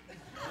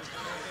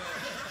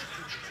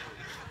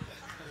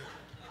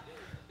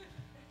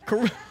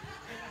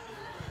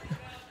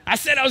 I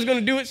said I was going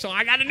to do it, so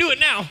I got to do it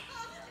now.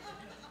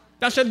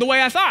 That's the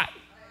way I thought.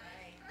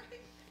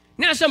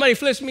 Now somebody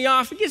flips me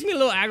off. It gets me a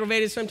little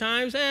aggravated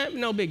sometimes.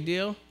 No big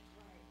deal.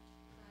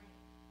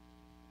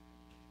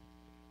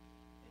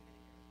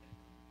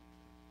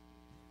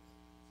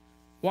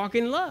 Walk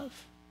in love.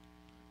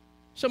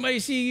 Somebody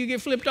see you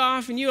get flipped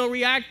off and you don't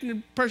react, and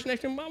the person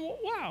next to them,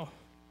 wow.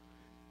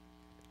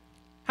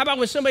 How about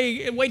when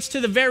somebody waits to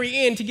the very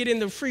end to get in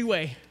the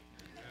freeway?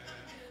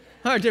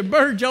 Or to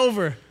merge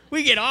over.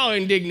 We get all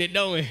indignant,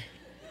 don't we?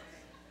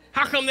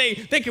 How come they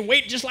can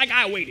wait just like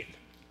I waited?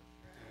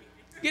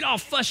 Get all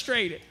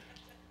frustrated.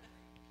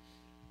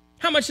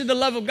 How much of the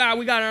love of God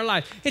we got in our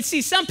life? And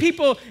see, some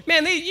people,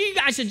 man, you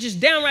guys are just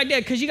downright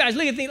dead because you guys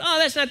look at things, oh,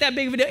 that's not that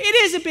big of a deal. It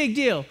is a big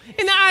deal.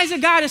 In the eyes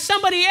of God, if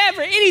somebody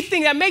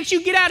anything that makes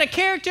you get out of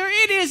character,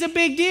 it is a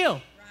big deal.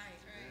 Right.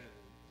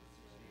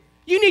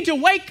 You need to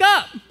wake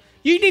up.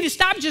 You need to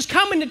stop just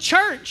coming to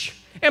church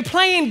and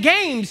playing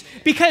games,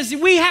 because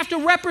we have to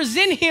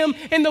represent him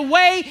in the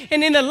way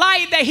and in the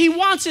light that he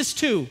wants us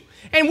to.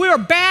 And we're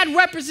bad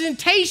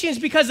representations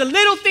because of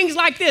little things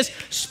like this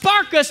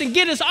spark us and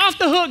get us off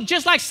the hook,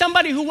 just like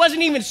somebody who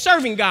wasn't even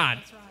serving God.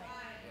 That's right.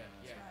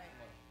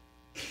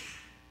 That's right.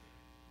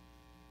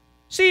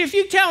 See, if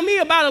you tell me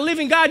about a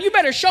living God, you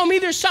better show me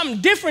there's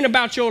something different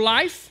about your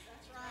life.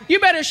 Right. You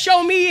better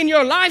show me in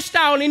your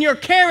lifestyle and in your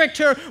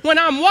character when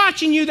I'm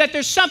watching you that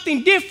there's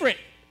something different.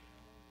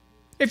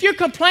 If you're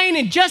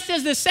complaining just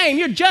as the same,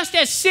 you're just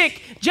as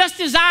sick, just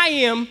as I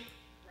am,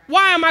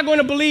 why am I going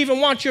to believe and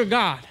want your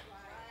God?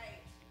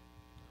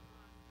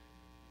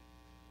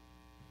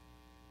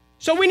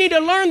 So we need to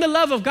learn the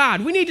love of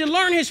God. We need to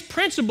learn his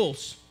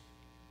principles.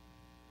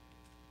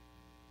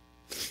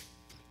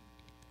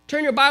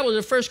 Turn your Bible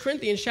to 1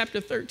 Corinthians chapter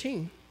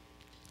 13.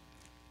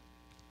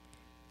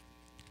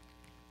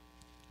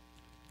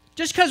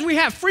 Just because we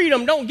have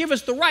freedom don't give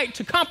us the right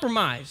to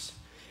compromise.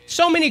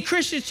 So many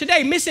Christians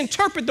today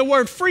misinterpret the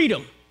word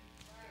freedom.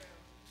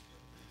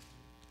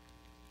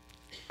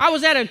 I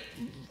was at a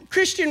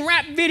Christian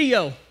rap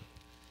video.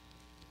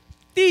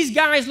 These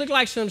guys look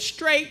like some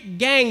straight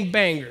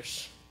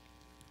gangbangers.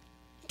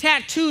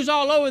 tattoos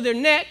all over their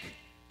neck,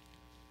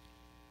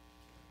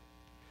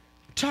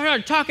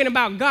 started talking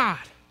about God.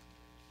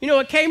 You know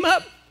what came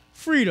up?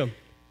 Freedom.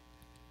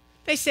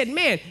 They said,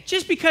 man,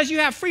 just because you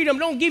have freedom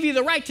don't give you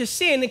the right to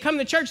sin and come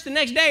to church the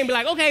next day and be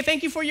like, okay,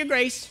 thank you for your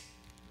grace.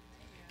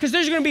 Because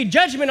there's going to be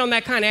judgment on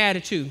that kind of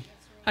attitude.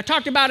 I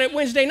talked about it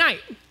Wednesday night.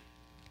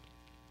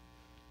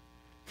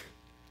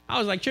 I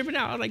was like tripping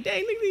out. I was like,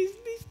 dang, look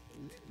at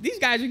these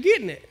guys are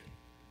getting it.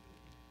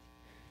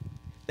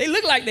 They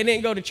look like they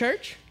didn't go to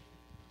church.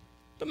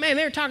 But man,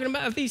 they were talking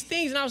about these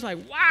things, and I was like,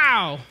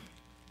 wow.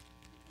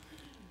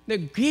 They're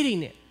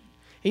getting it.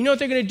 And you know what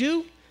they're going to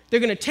do? They're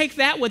going to take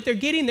what they're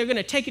getting, they're going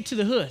to take it to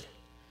the hood.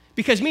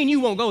 Because me and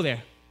you won't go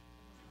there.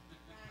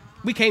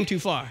 We came too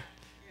far.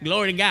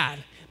 Glory to God.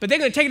 But they're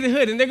going to take it to the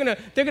hood, and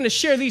they're going to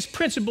share these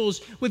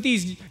principles with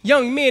these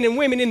young men and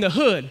women in the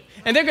hood.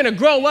 And they're going to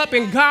grow up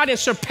in God and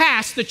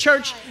surpass the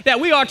church that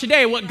we are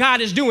today, what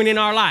God is doing in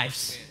our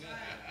lives.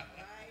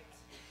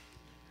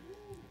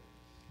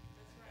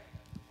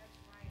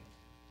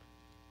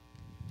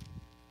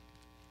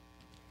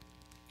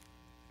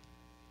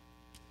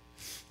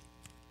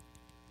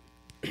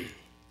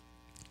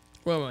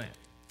 Where am I at?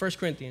 1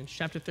 Corinthians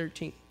chapter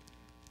 13,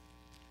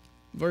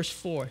 verse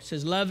 4. It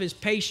says, love is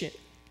patient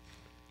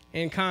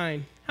and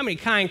kind. How many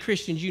kind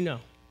Christians you know?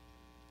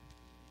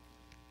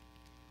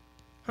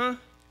 Huh?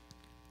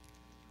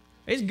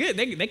 It's good.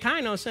 They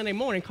kind on Sunday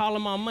morning. Call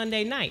them on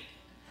Monday night.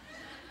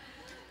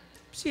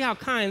 See how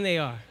kind they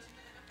are.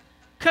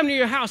 Come to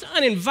your house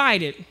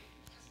uninvited.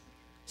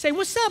 Say,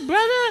 what's up,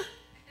 brother?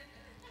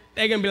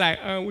 They're going to be like,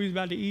 we was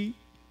about to eat.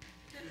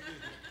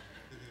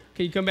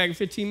 Can you come back in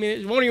 15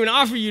 minutes? Won't even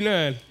offer you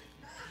none. You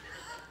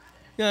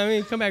know what I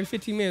mean? Come back in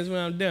 15 minutes when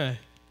I'm done.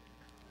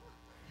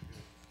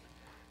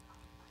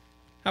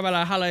 How about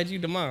I holler at you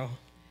tomorrow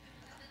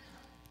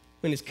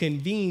when it's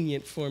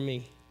convenient for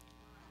me?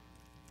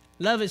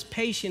 Love is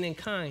patient and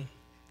kind.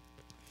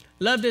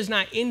 Love does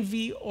not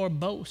envy or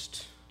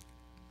boast.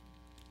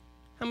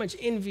 How much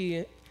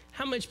envy,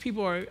 how much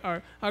people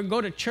are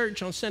go to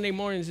church on Sunday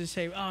mornings and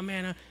say, oh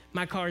man,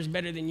 my car is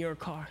better than your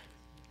car.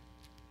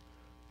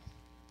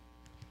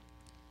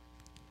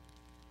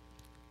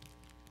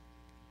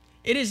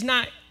 Is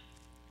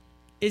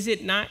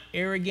it not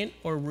arrogant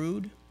or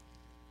rude?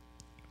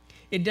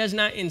 It does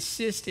not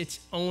insist its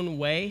own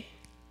way.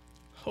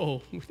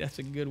 Oh, that's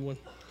a good one.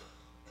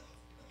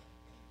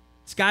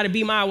 It's got to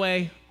be my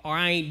way or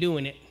I ain't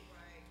doing it.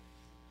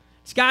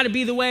 It's got to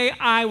be the way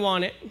I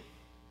want it.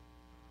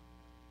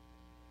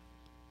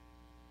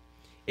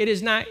 It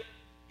is not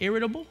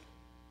irritable.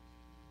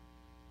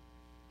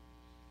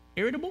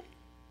 Irritable?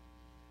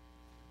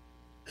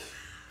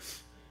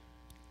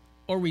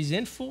 Or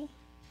resentful.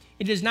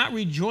 It does not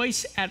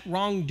rejoice at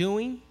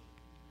wrongdoing,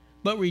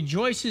 but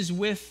rejoices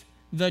with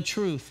the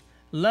truth.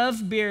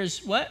 Love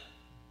bears what?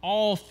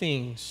 All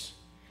things.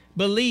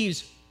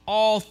 Believes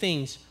all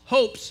things.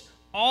 Hopes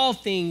all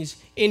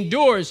things.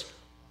 Endures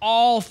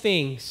all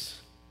things.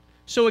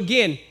 So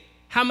again,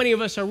 how many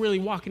of us are really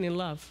walking in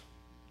love?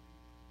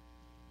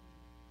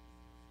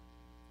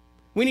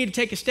 We need to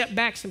take a step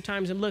back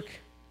sometimes and look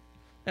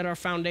at our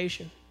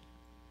foundation.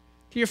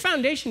 Your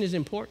foundation is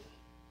important.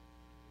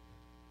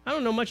 I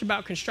don't know much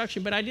about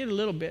construction, but I did a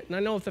little bit. And I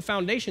know if the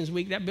foundation's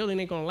weak, that building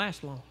ain't going to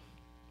last long.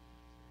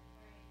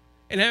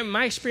 And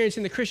my experience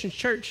in the Christian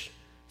church,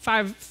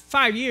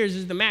 five years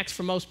is the max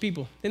for most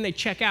people. Then they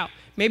check out.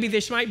 Maybe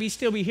they might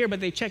still be here, but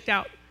they checked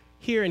out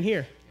here and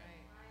here.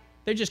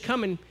 They're just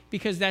coming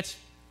because that's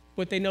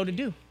what they know to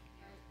do.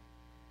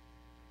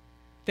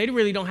 They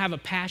really don't have a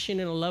passion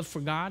and a love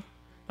for God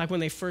like when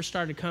they first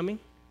started coming.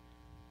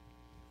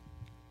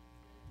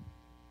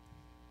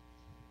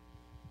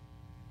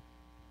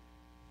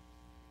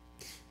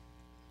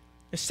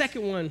 The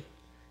second one,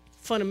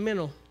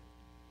 fundamental,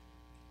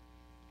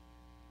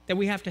 that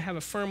we have to have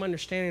a firm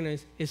understanding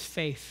is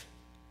faith.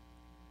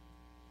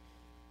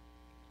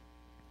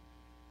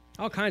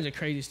 All kinds of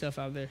crazy stuff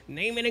out there.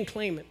 Name it and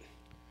claim it.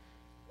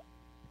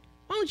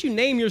 Why don't you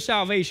name your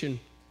salvation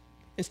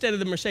instead of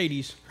the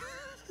Mercedes?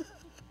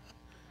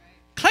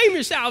 Claim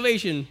your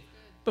salvation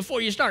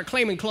before you start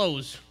claiming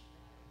clothes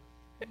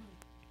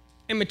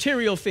and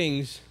material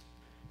things.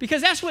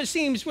 Because that's what it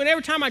seems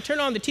every time I turn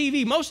on the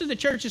TV, most of the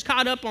church is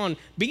caught up on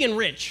being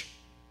rich.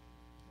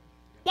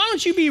 Why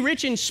don't you be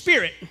rich in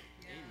spirit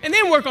and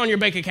then work on your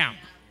bank account?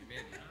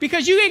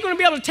 Because you ain't going to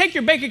be able to take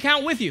your bank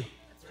account with you.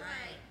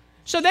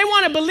 So they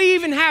want to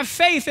believe and have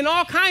faith in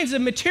all kinds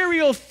of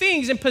material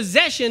things and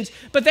possessions,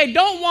 but they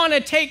don't want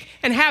to take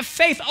and have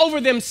faith over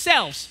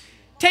themselves.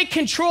 Take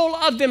control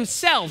of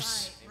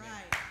themselves.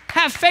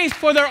 Have faith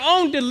for their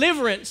own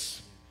deliverance.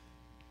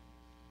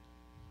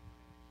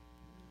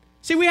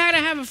 See, we had to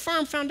have a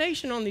firm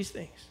foundation on these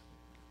things.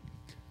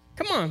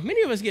 Come on,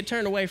 many of us get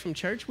turned away from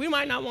church. We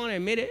might not want to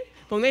admit it,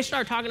 but when they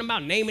start talking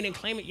about naming and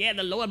claiming, yeah,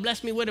 the Lord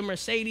blessed me with a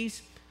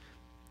Mercedes.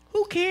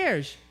 Who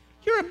cares?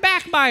 You're a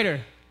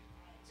backbiter.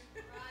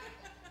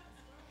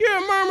 You're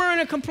a murmurer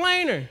and a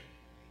complainer.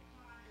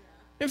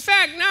 In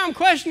fact, now I'm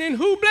questioning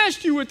who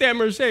blessed you with that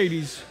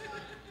Mercedes.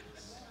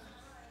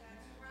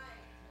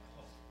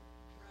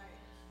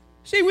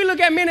 See, we look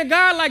at men of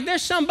God like they're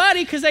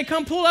somebody because they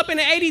come pull up in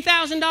an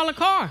 $80,000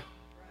 car.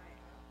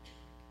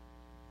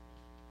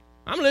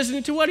 I'm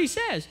listening to what he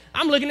says.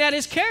 I'm looking at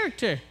his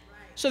character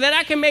so that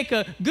I can make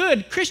a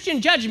good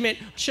Christian judgment.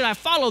 Should I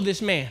follow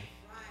this man?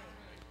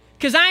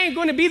 Because I ain't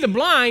going to be the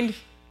blind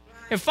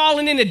and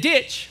falling in a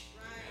ditch.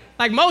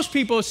 Like most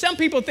people, some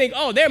people think,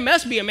 oh, there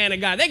must be a man of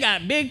God. They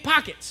got big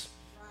pockets.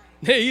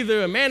 They're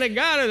either a man of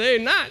God or they're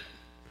not.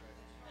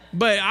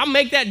 But I'll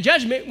make that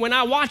judgment when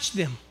I watch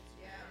them.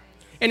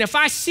 And if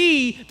I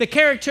see the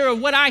character of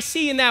what I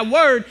see in that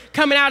word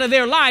coming out of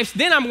their lives,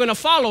 then I'm going to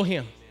follow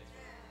him.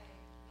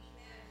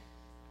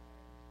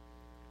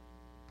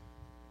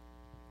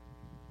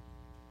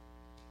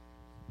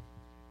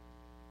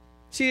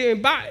 See,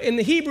 in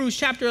the Hebrews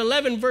chapter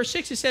 11, verse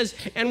 6, it says,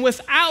 and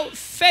without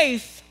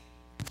faith,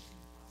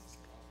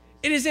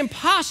 it is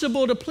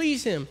impossible to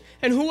please him.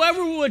 And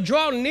whoever would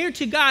draw near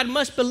to God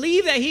must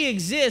believe that he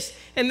exists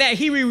and that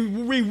he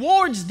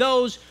rewards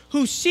those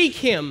who seek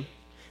him.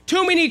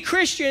 Too many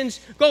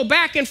Christians go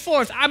back and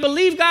forth. I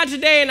believe God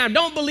today and I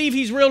don't believe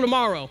he's real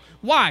tomorrow.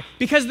 Why?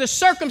 Because of the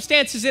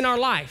circumstances in our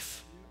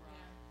life.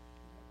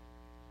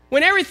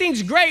 When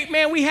everything's great,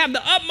 man, we have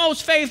the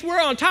utmost faith. We're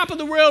on top of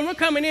the world. We're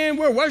coming in.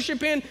 We're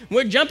worshiping.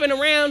 We're jumping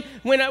around.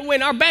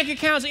 When our bank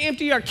accounts are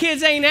empty, our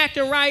kids ain't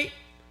acting right.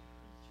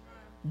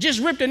 Just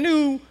ripped a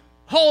new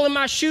hole in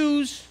my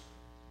shoes.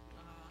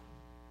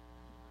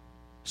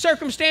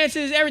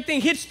 Circumstances, everything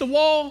hits the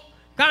wall.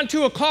 Got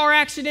into a car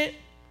accident.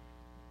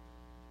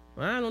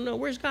 I don't know.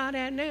 Where's God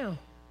at now?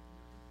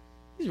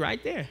 He's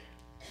right there.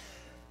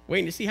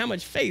 Waiting to see how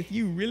much faith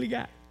you really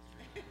got.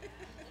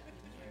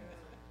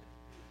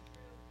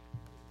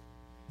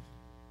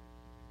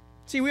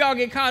 See, we all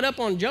get caught up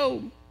on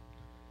Job.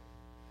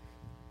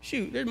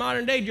 Shoot, there's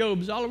modern day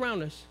Jobs all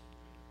around us.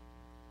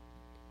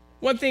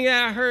 One thing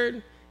that I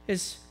heard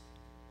is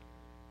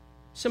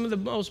some of the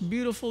most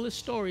beautifulest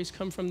stories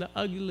come from the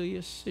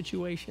ugliest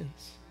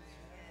situations.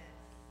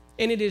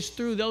 And it is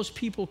through those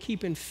people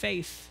keeping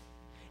faith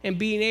and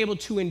being able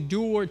to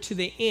endure to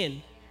the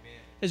end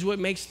is what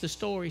makes the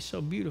story so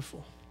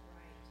beautiful.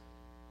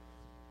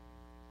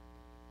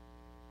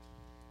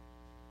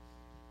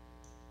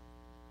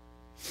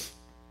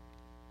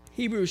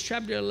 Hebrews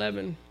chapter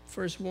 11,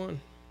 verse 1.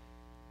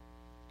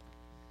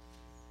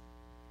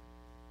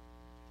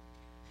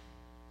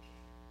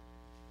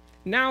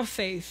 Now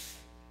faith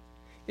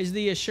is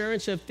the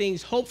assurance of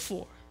things hoped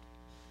for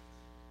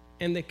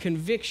and the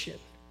conviction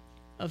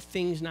of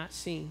things not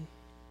seen.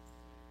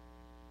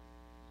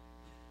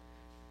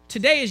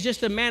 Today is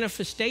just a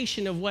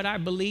manifestation of what I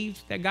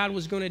believed that God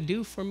was going to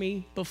do for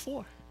me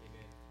before.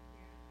 Amen.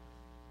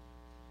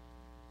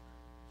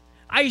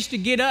 I used to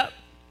get up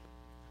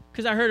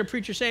because I heard a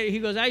preacher say it. He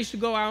goes, I used to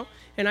go out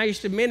and I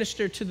used to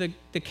minister to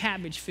the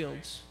cabbage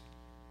fields.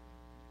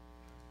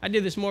 I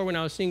did this more when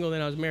I was single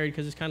than I was married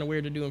because it's kind of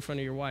weird to do in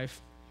front of your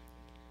wife.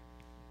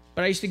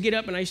 But I used to get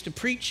up and I used to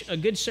preach a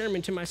good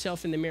sermon to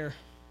myself in the mirror.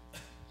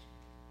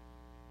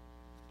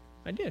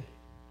 I did.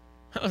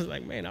 I was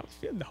like, man, I was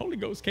feeling the Holy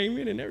Ghost came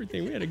in and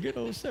everything. We had a good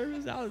old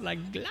service. I was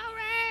like,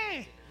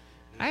 glory.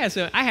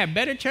 I had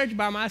better church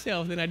by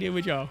myself than I did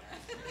with y'all.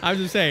 I was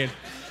just saying.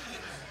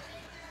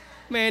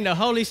 Man, the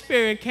Holy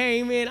Spirit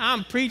came in.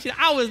 I'm preaching.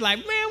 I was like,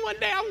 man, one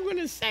day I'm going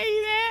to say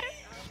that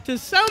to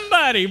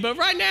somebody. But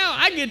right now,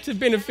 I get to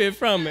benefit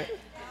from it.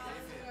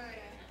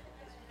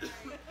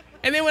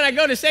 And then when I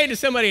go to say it to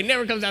somebody, it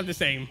never comes out the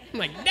same. I'm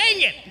like,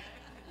 dang it.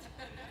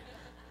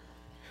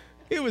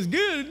 It was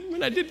good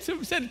when I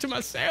said it to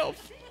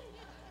myself.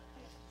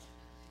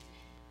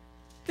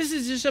 This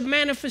is just a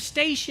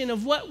manifestation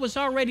of what was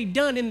already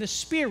done in the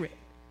Spirit.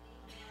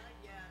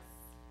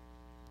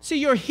 See,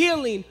 your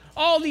healing,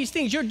 all these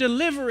things, your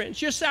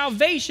deliverance, your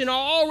salvation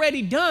are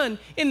already done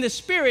in the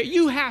Spirit.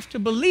 You have to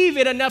believe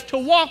it enough to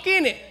walk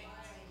in it.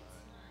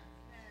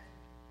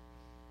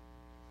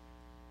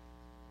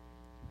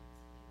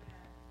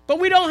 But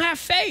we don't have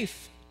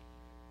faith.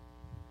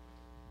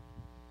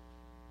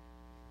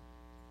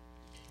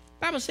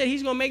 The Bible said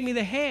he's going to make me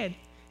the head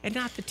and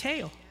not the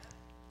tail.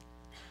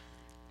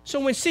 So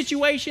when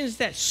situations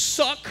that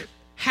suck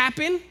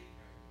happen,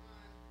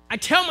 I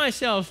tell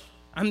myself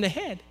I'm the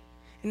head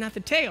and not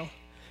the tail.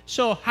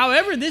 So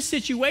however this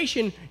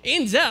situation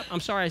ends up, I'm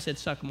sorry I said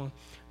suck them on,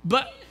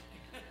 but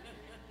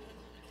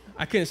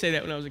I couldn't say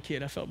that when I was a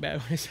kid. I felt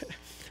bad when I said it.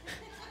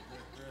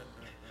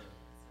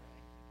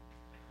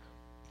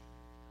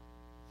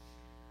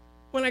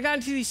 When I got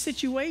into these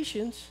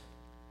situations,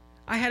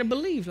 I had to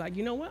believe, like,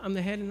 you know what? I'm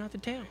the head and not the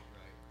tail.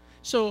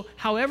 So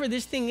however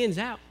this thing ends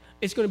out,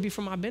 it's going to be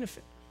for my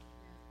benefit.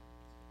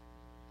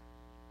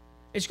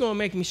 It's going to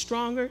make me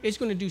stronger. It's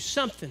going to do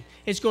something.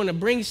 It's going to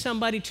bring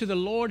somebody to the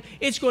Lord.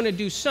 It's going to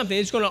do something.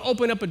 It's going to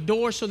open up a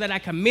door so that I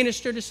can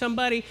minister to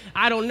somebody.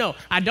 I don't know.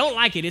 I don't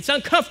like it. It's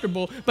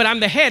uncomfortable, but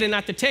I'm the head and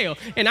not the tail.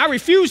 And I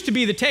refuse to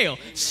be the tail.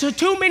 So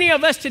too many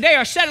of us today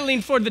are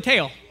settling for the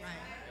tail.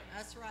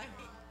 That's right.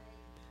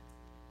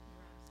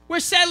 We're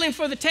settling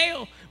for the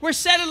tail. We're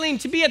settling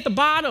to be at the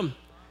bottom.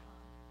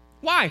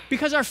 Why?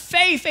 Because our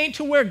faith ain't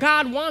to where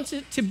God wants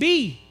it to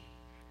be.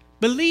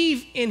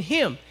 Believe in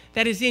him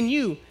that is in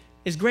you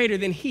is greater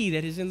than he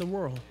that is in the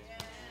world.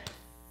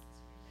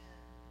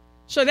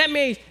 So that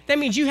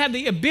means you have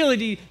the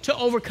ability to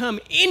overcome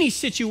any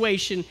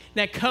situation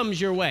that comes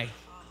your way.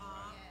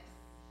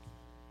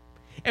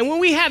 And when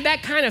we have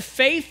that kind of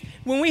faith,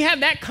 when we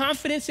have that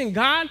confidence in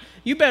God,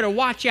 you better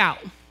watch out.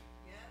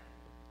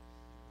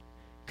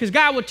 Because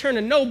God will turn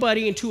a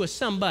nobody into a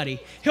somebody.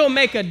 He'll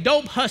make a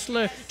dope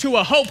hustler to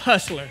a hope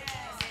hustler.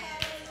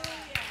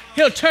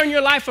 He'll turn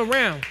your life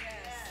around.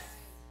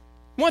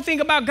 One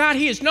thing about God,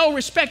 he is no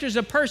respecter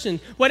of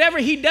person. Whatever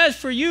he does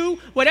for you,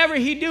 whatever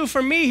he do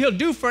for me, he'll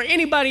do for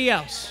anybody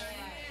else.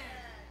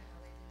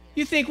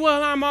 You think,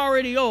 well, I'm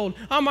already old.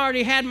 I'm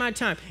already had my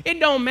time. It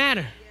don't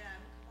matter.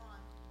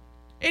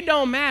 It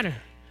don't matter.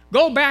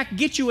 Go back,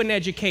 get you an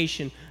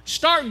education.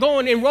 Start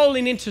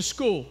enrolling into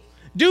school.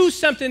 Do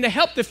something to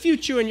help the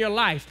future in your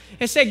life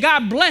and say,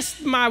 God, bless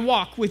my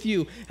walk with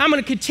you. I'm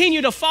going to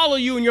continue to follow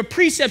you and your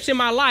precepts in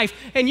my life,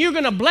 and you're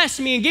going to bless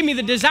me and give me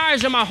the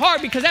desires of my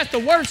heart because that's the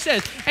word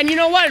says. And you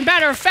know what?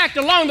 Matter of fact,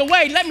 along the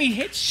way, let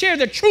me share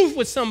the truth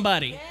with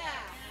somebody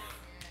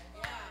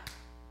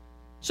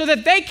so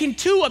that they can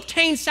too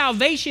obtain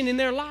salvation in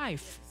their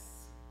life.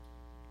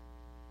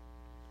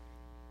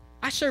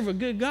 I serve a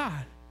good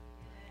God.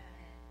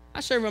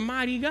 I serve a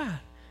mighty God.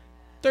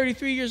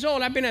 33 years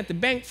old. I've been at the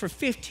bank for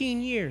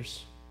 15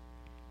 years.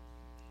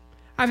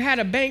 I've had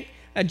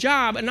a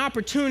job, an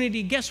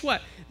opportunity, guess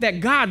what?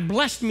 That God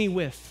blessed me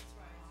with.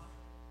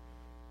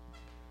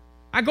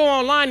 I go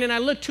online and I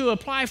look to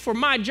apply for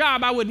my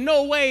job. I would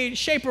no way,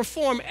 shape, or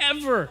form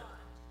ever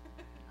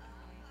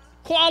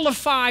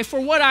qualify for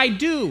what I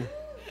do.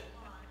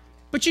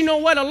 But you know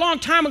what? A long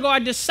time ago, I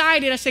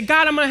decided, I said,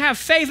 God, I'm going to have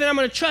faith and I'm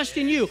going to trust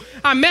in you.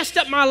 I messed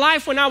up my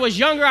life when I was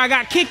younger. I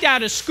got kicked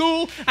out of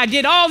school. I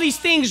did all these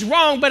things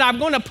wrong, but I'm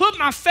going to put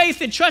my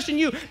faith and trust in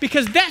you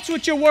because that's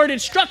what your word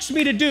instructs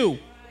me to do.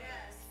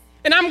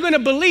 And I'm going to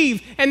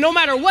believe. And no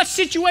matter what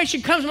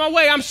situation comes my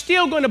way, I'm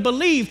still going to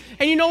believe.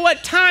 And you know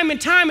what? Time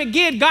and time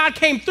again, God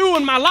came through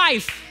in my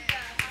life.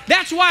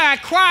 That's why I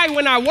cry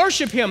when I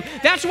worship him.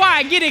 That's why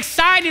I get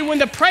excited when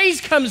the praise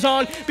comes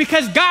on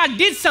because God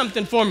did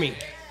something for me.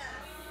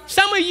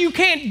 Some of you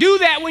can't do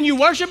that when you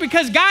worship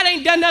because God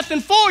ain't done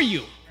nothing for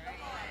you.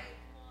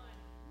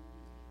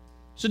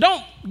 So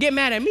don't get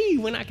mad at me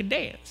when I can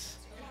dance.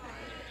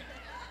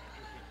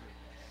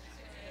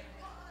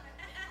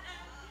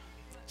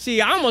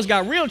 See, I almost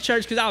got real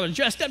church because I was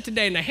dressed up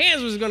today and the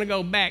hands was going to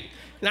go back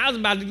and I was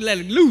about to let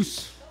it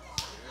loose.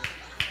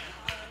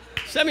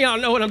 Some of y'all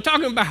know what I'm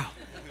talking about.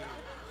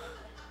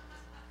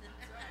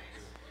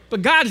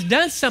 But God's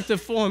done something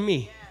for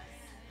me.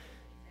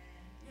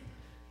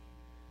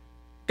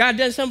 God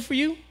done something for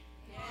you?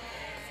 Yes.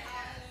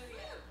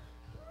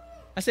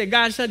 I said,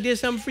 God did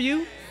something for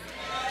you?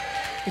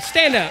 Yes.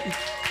 Stand up.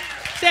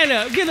 Stand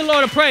up. Give the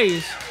Lord a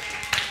praise.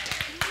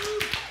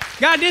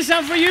 God did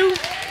something for you?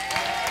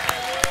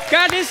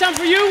 God did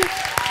something for you?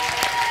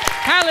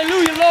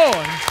 Hallelujah,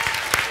 Lord.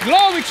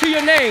 Glory to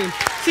your name.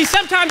 See,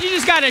 sometimes you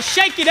just got to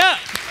shake it up.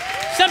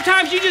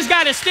 Sometimes you just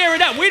got to stir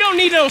it up. We don't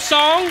need no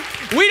song.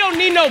 We don't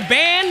need no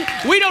band.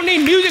 We don't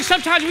need music.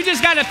 Sometimes we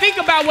just got to think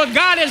about what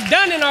God has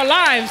done in our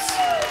lives.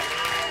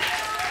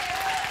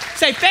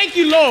 Say, thank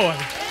you, Lord.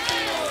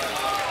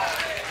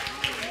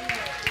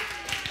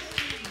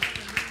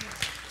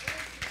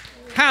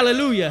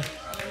 Hallelujah.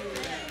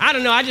 I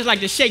don't know. I just like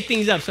to shake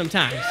things up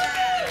sometimes.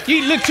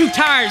 You look too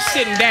tired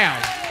sitting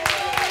down.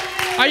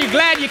 Are you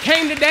glad you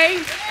came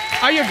today?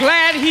 Are you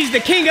glad he's the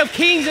King of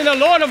Kings and the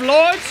Lord of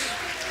Lords?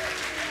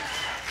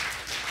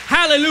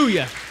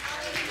 Hallelujah.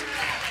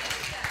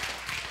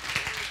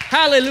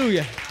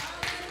 Hallelujah.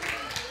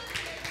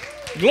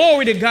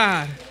 Glory to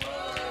God.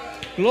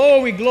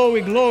 Glory,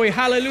 glory, glory.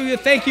 Hallelujah.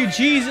 Thank you,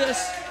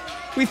 Jesus.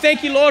 We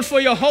thank you, Lord, for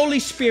your Holy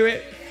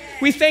Spirit.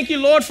 We thank you,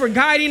 Lord, for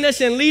guiding us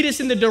and lead us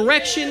in the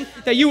direction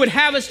that you would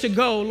have us to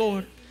go,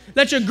 Lord.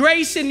 Let your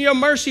grace and your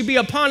mercy be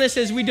upon us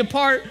as we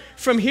depart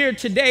from here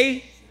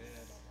today.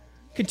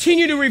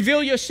 Continue to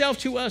reveal yourself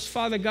to us,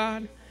 Father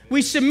God.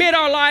 We submit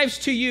our lives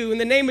to you. In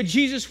the name of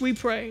Jesus, we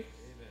pray.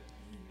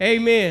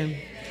 Amen.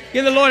 Amen.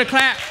 Give the Lord a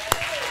clap.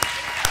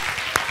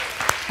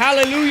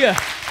 Hallelujah.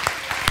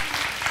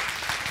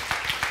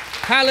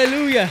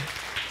 Hallelujah.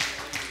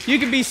 You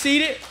can be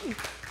seated.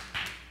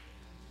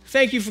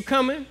 Thank you for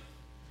coming.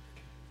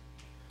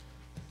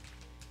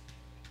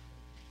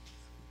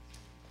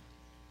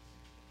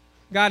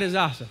 God is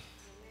awesome.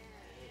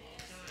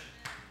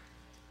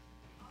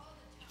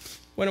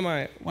 One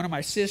of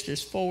my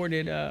sisters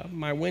forwarded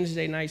my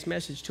Wednesday night's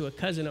message to a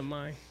cousin of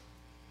mine.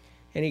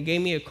 And he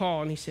gave me a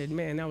call and he said,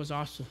 man, that was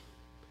awesome.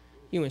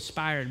 You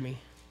inspired me.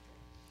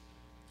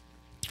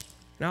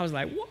 And I was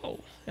like, whoa,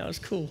 that was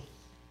cool.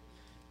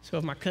 So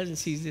if my cousin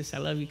sees this, I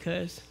love you,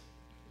 cuz.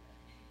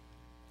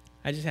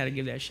 I just had to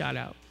give that shout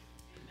out.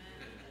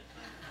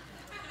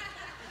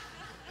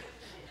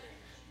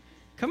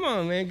 Come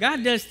on, man.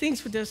 God does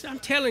things with us. I'm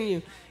telling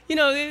you. You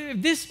know,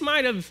 if this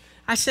might have,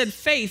 I said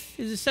faith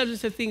is the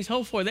substance of things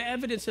hoped for, the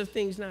evidence of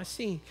things not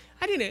seen.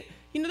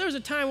 There was a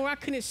time where I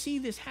couldn't see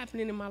this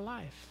happening in my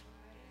life.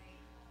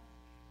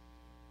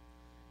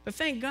 But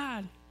thank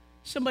God,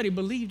 somebody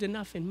believed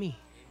enough in me,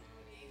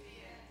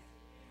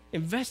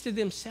 invested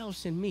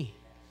themselves in me.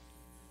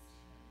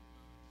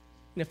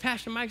 And if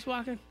Pastor Mike's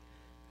walking,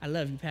 I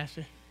love you,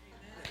 Pastor.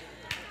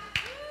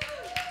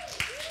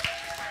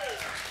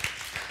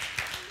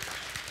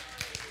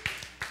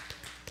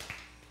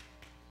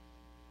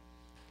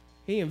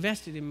 He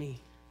invested in me.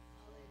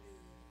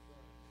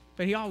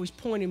 But he always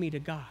pointed me to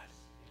God.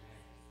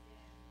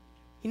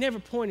 He never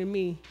pointed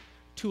me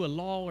to a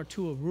law or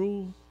to a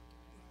rule.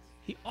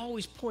 He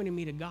always pointed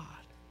me to God.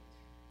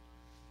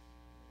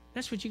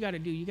 That's what you got to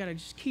do. You got to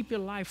just keep your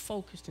life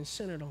focused and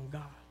centered on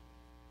God.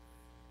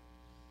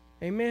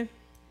 Amen? Amen.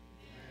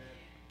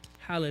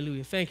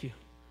 Hallelujah. Thank you.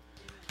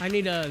 I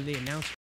need the announcement.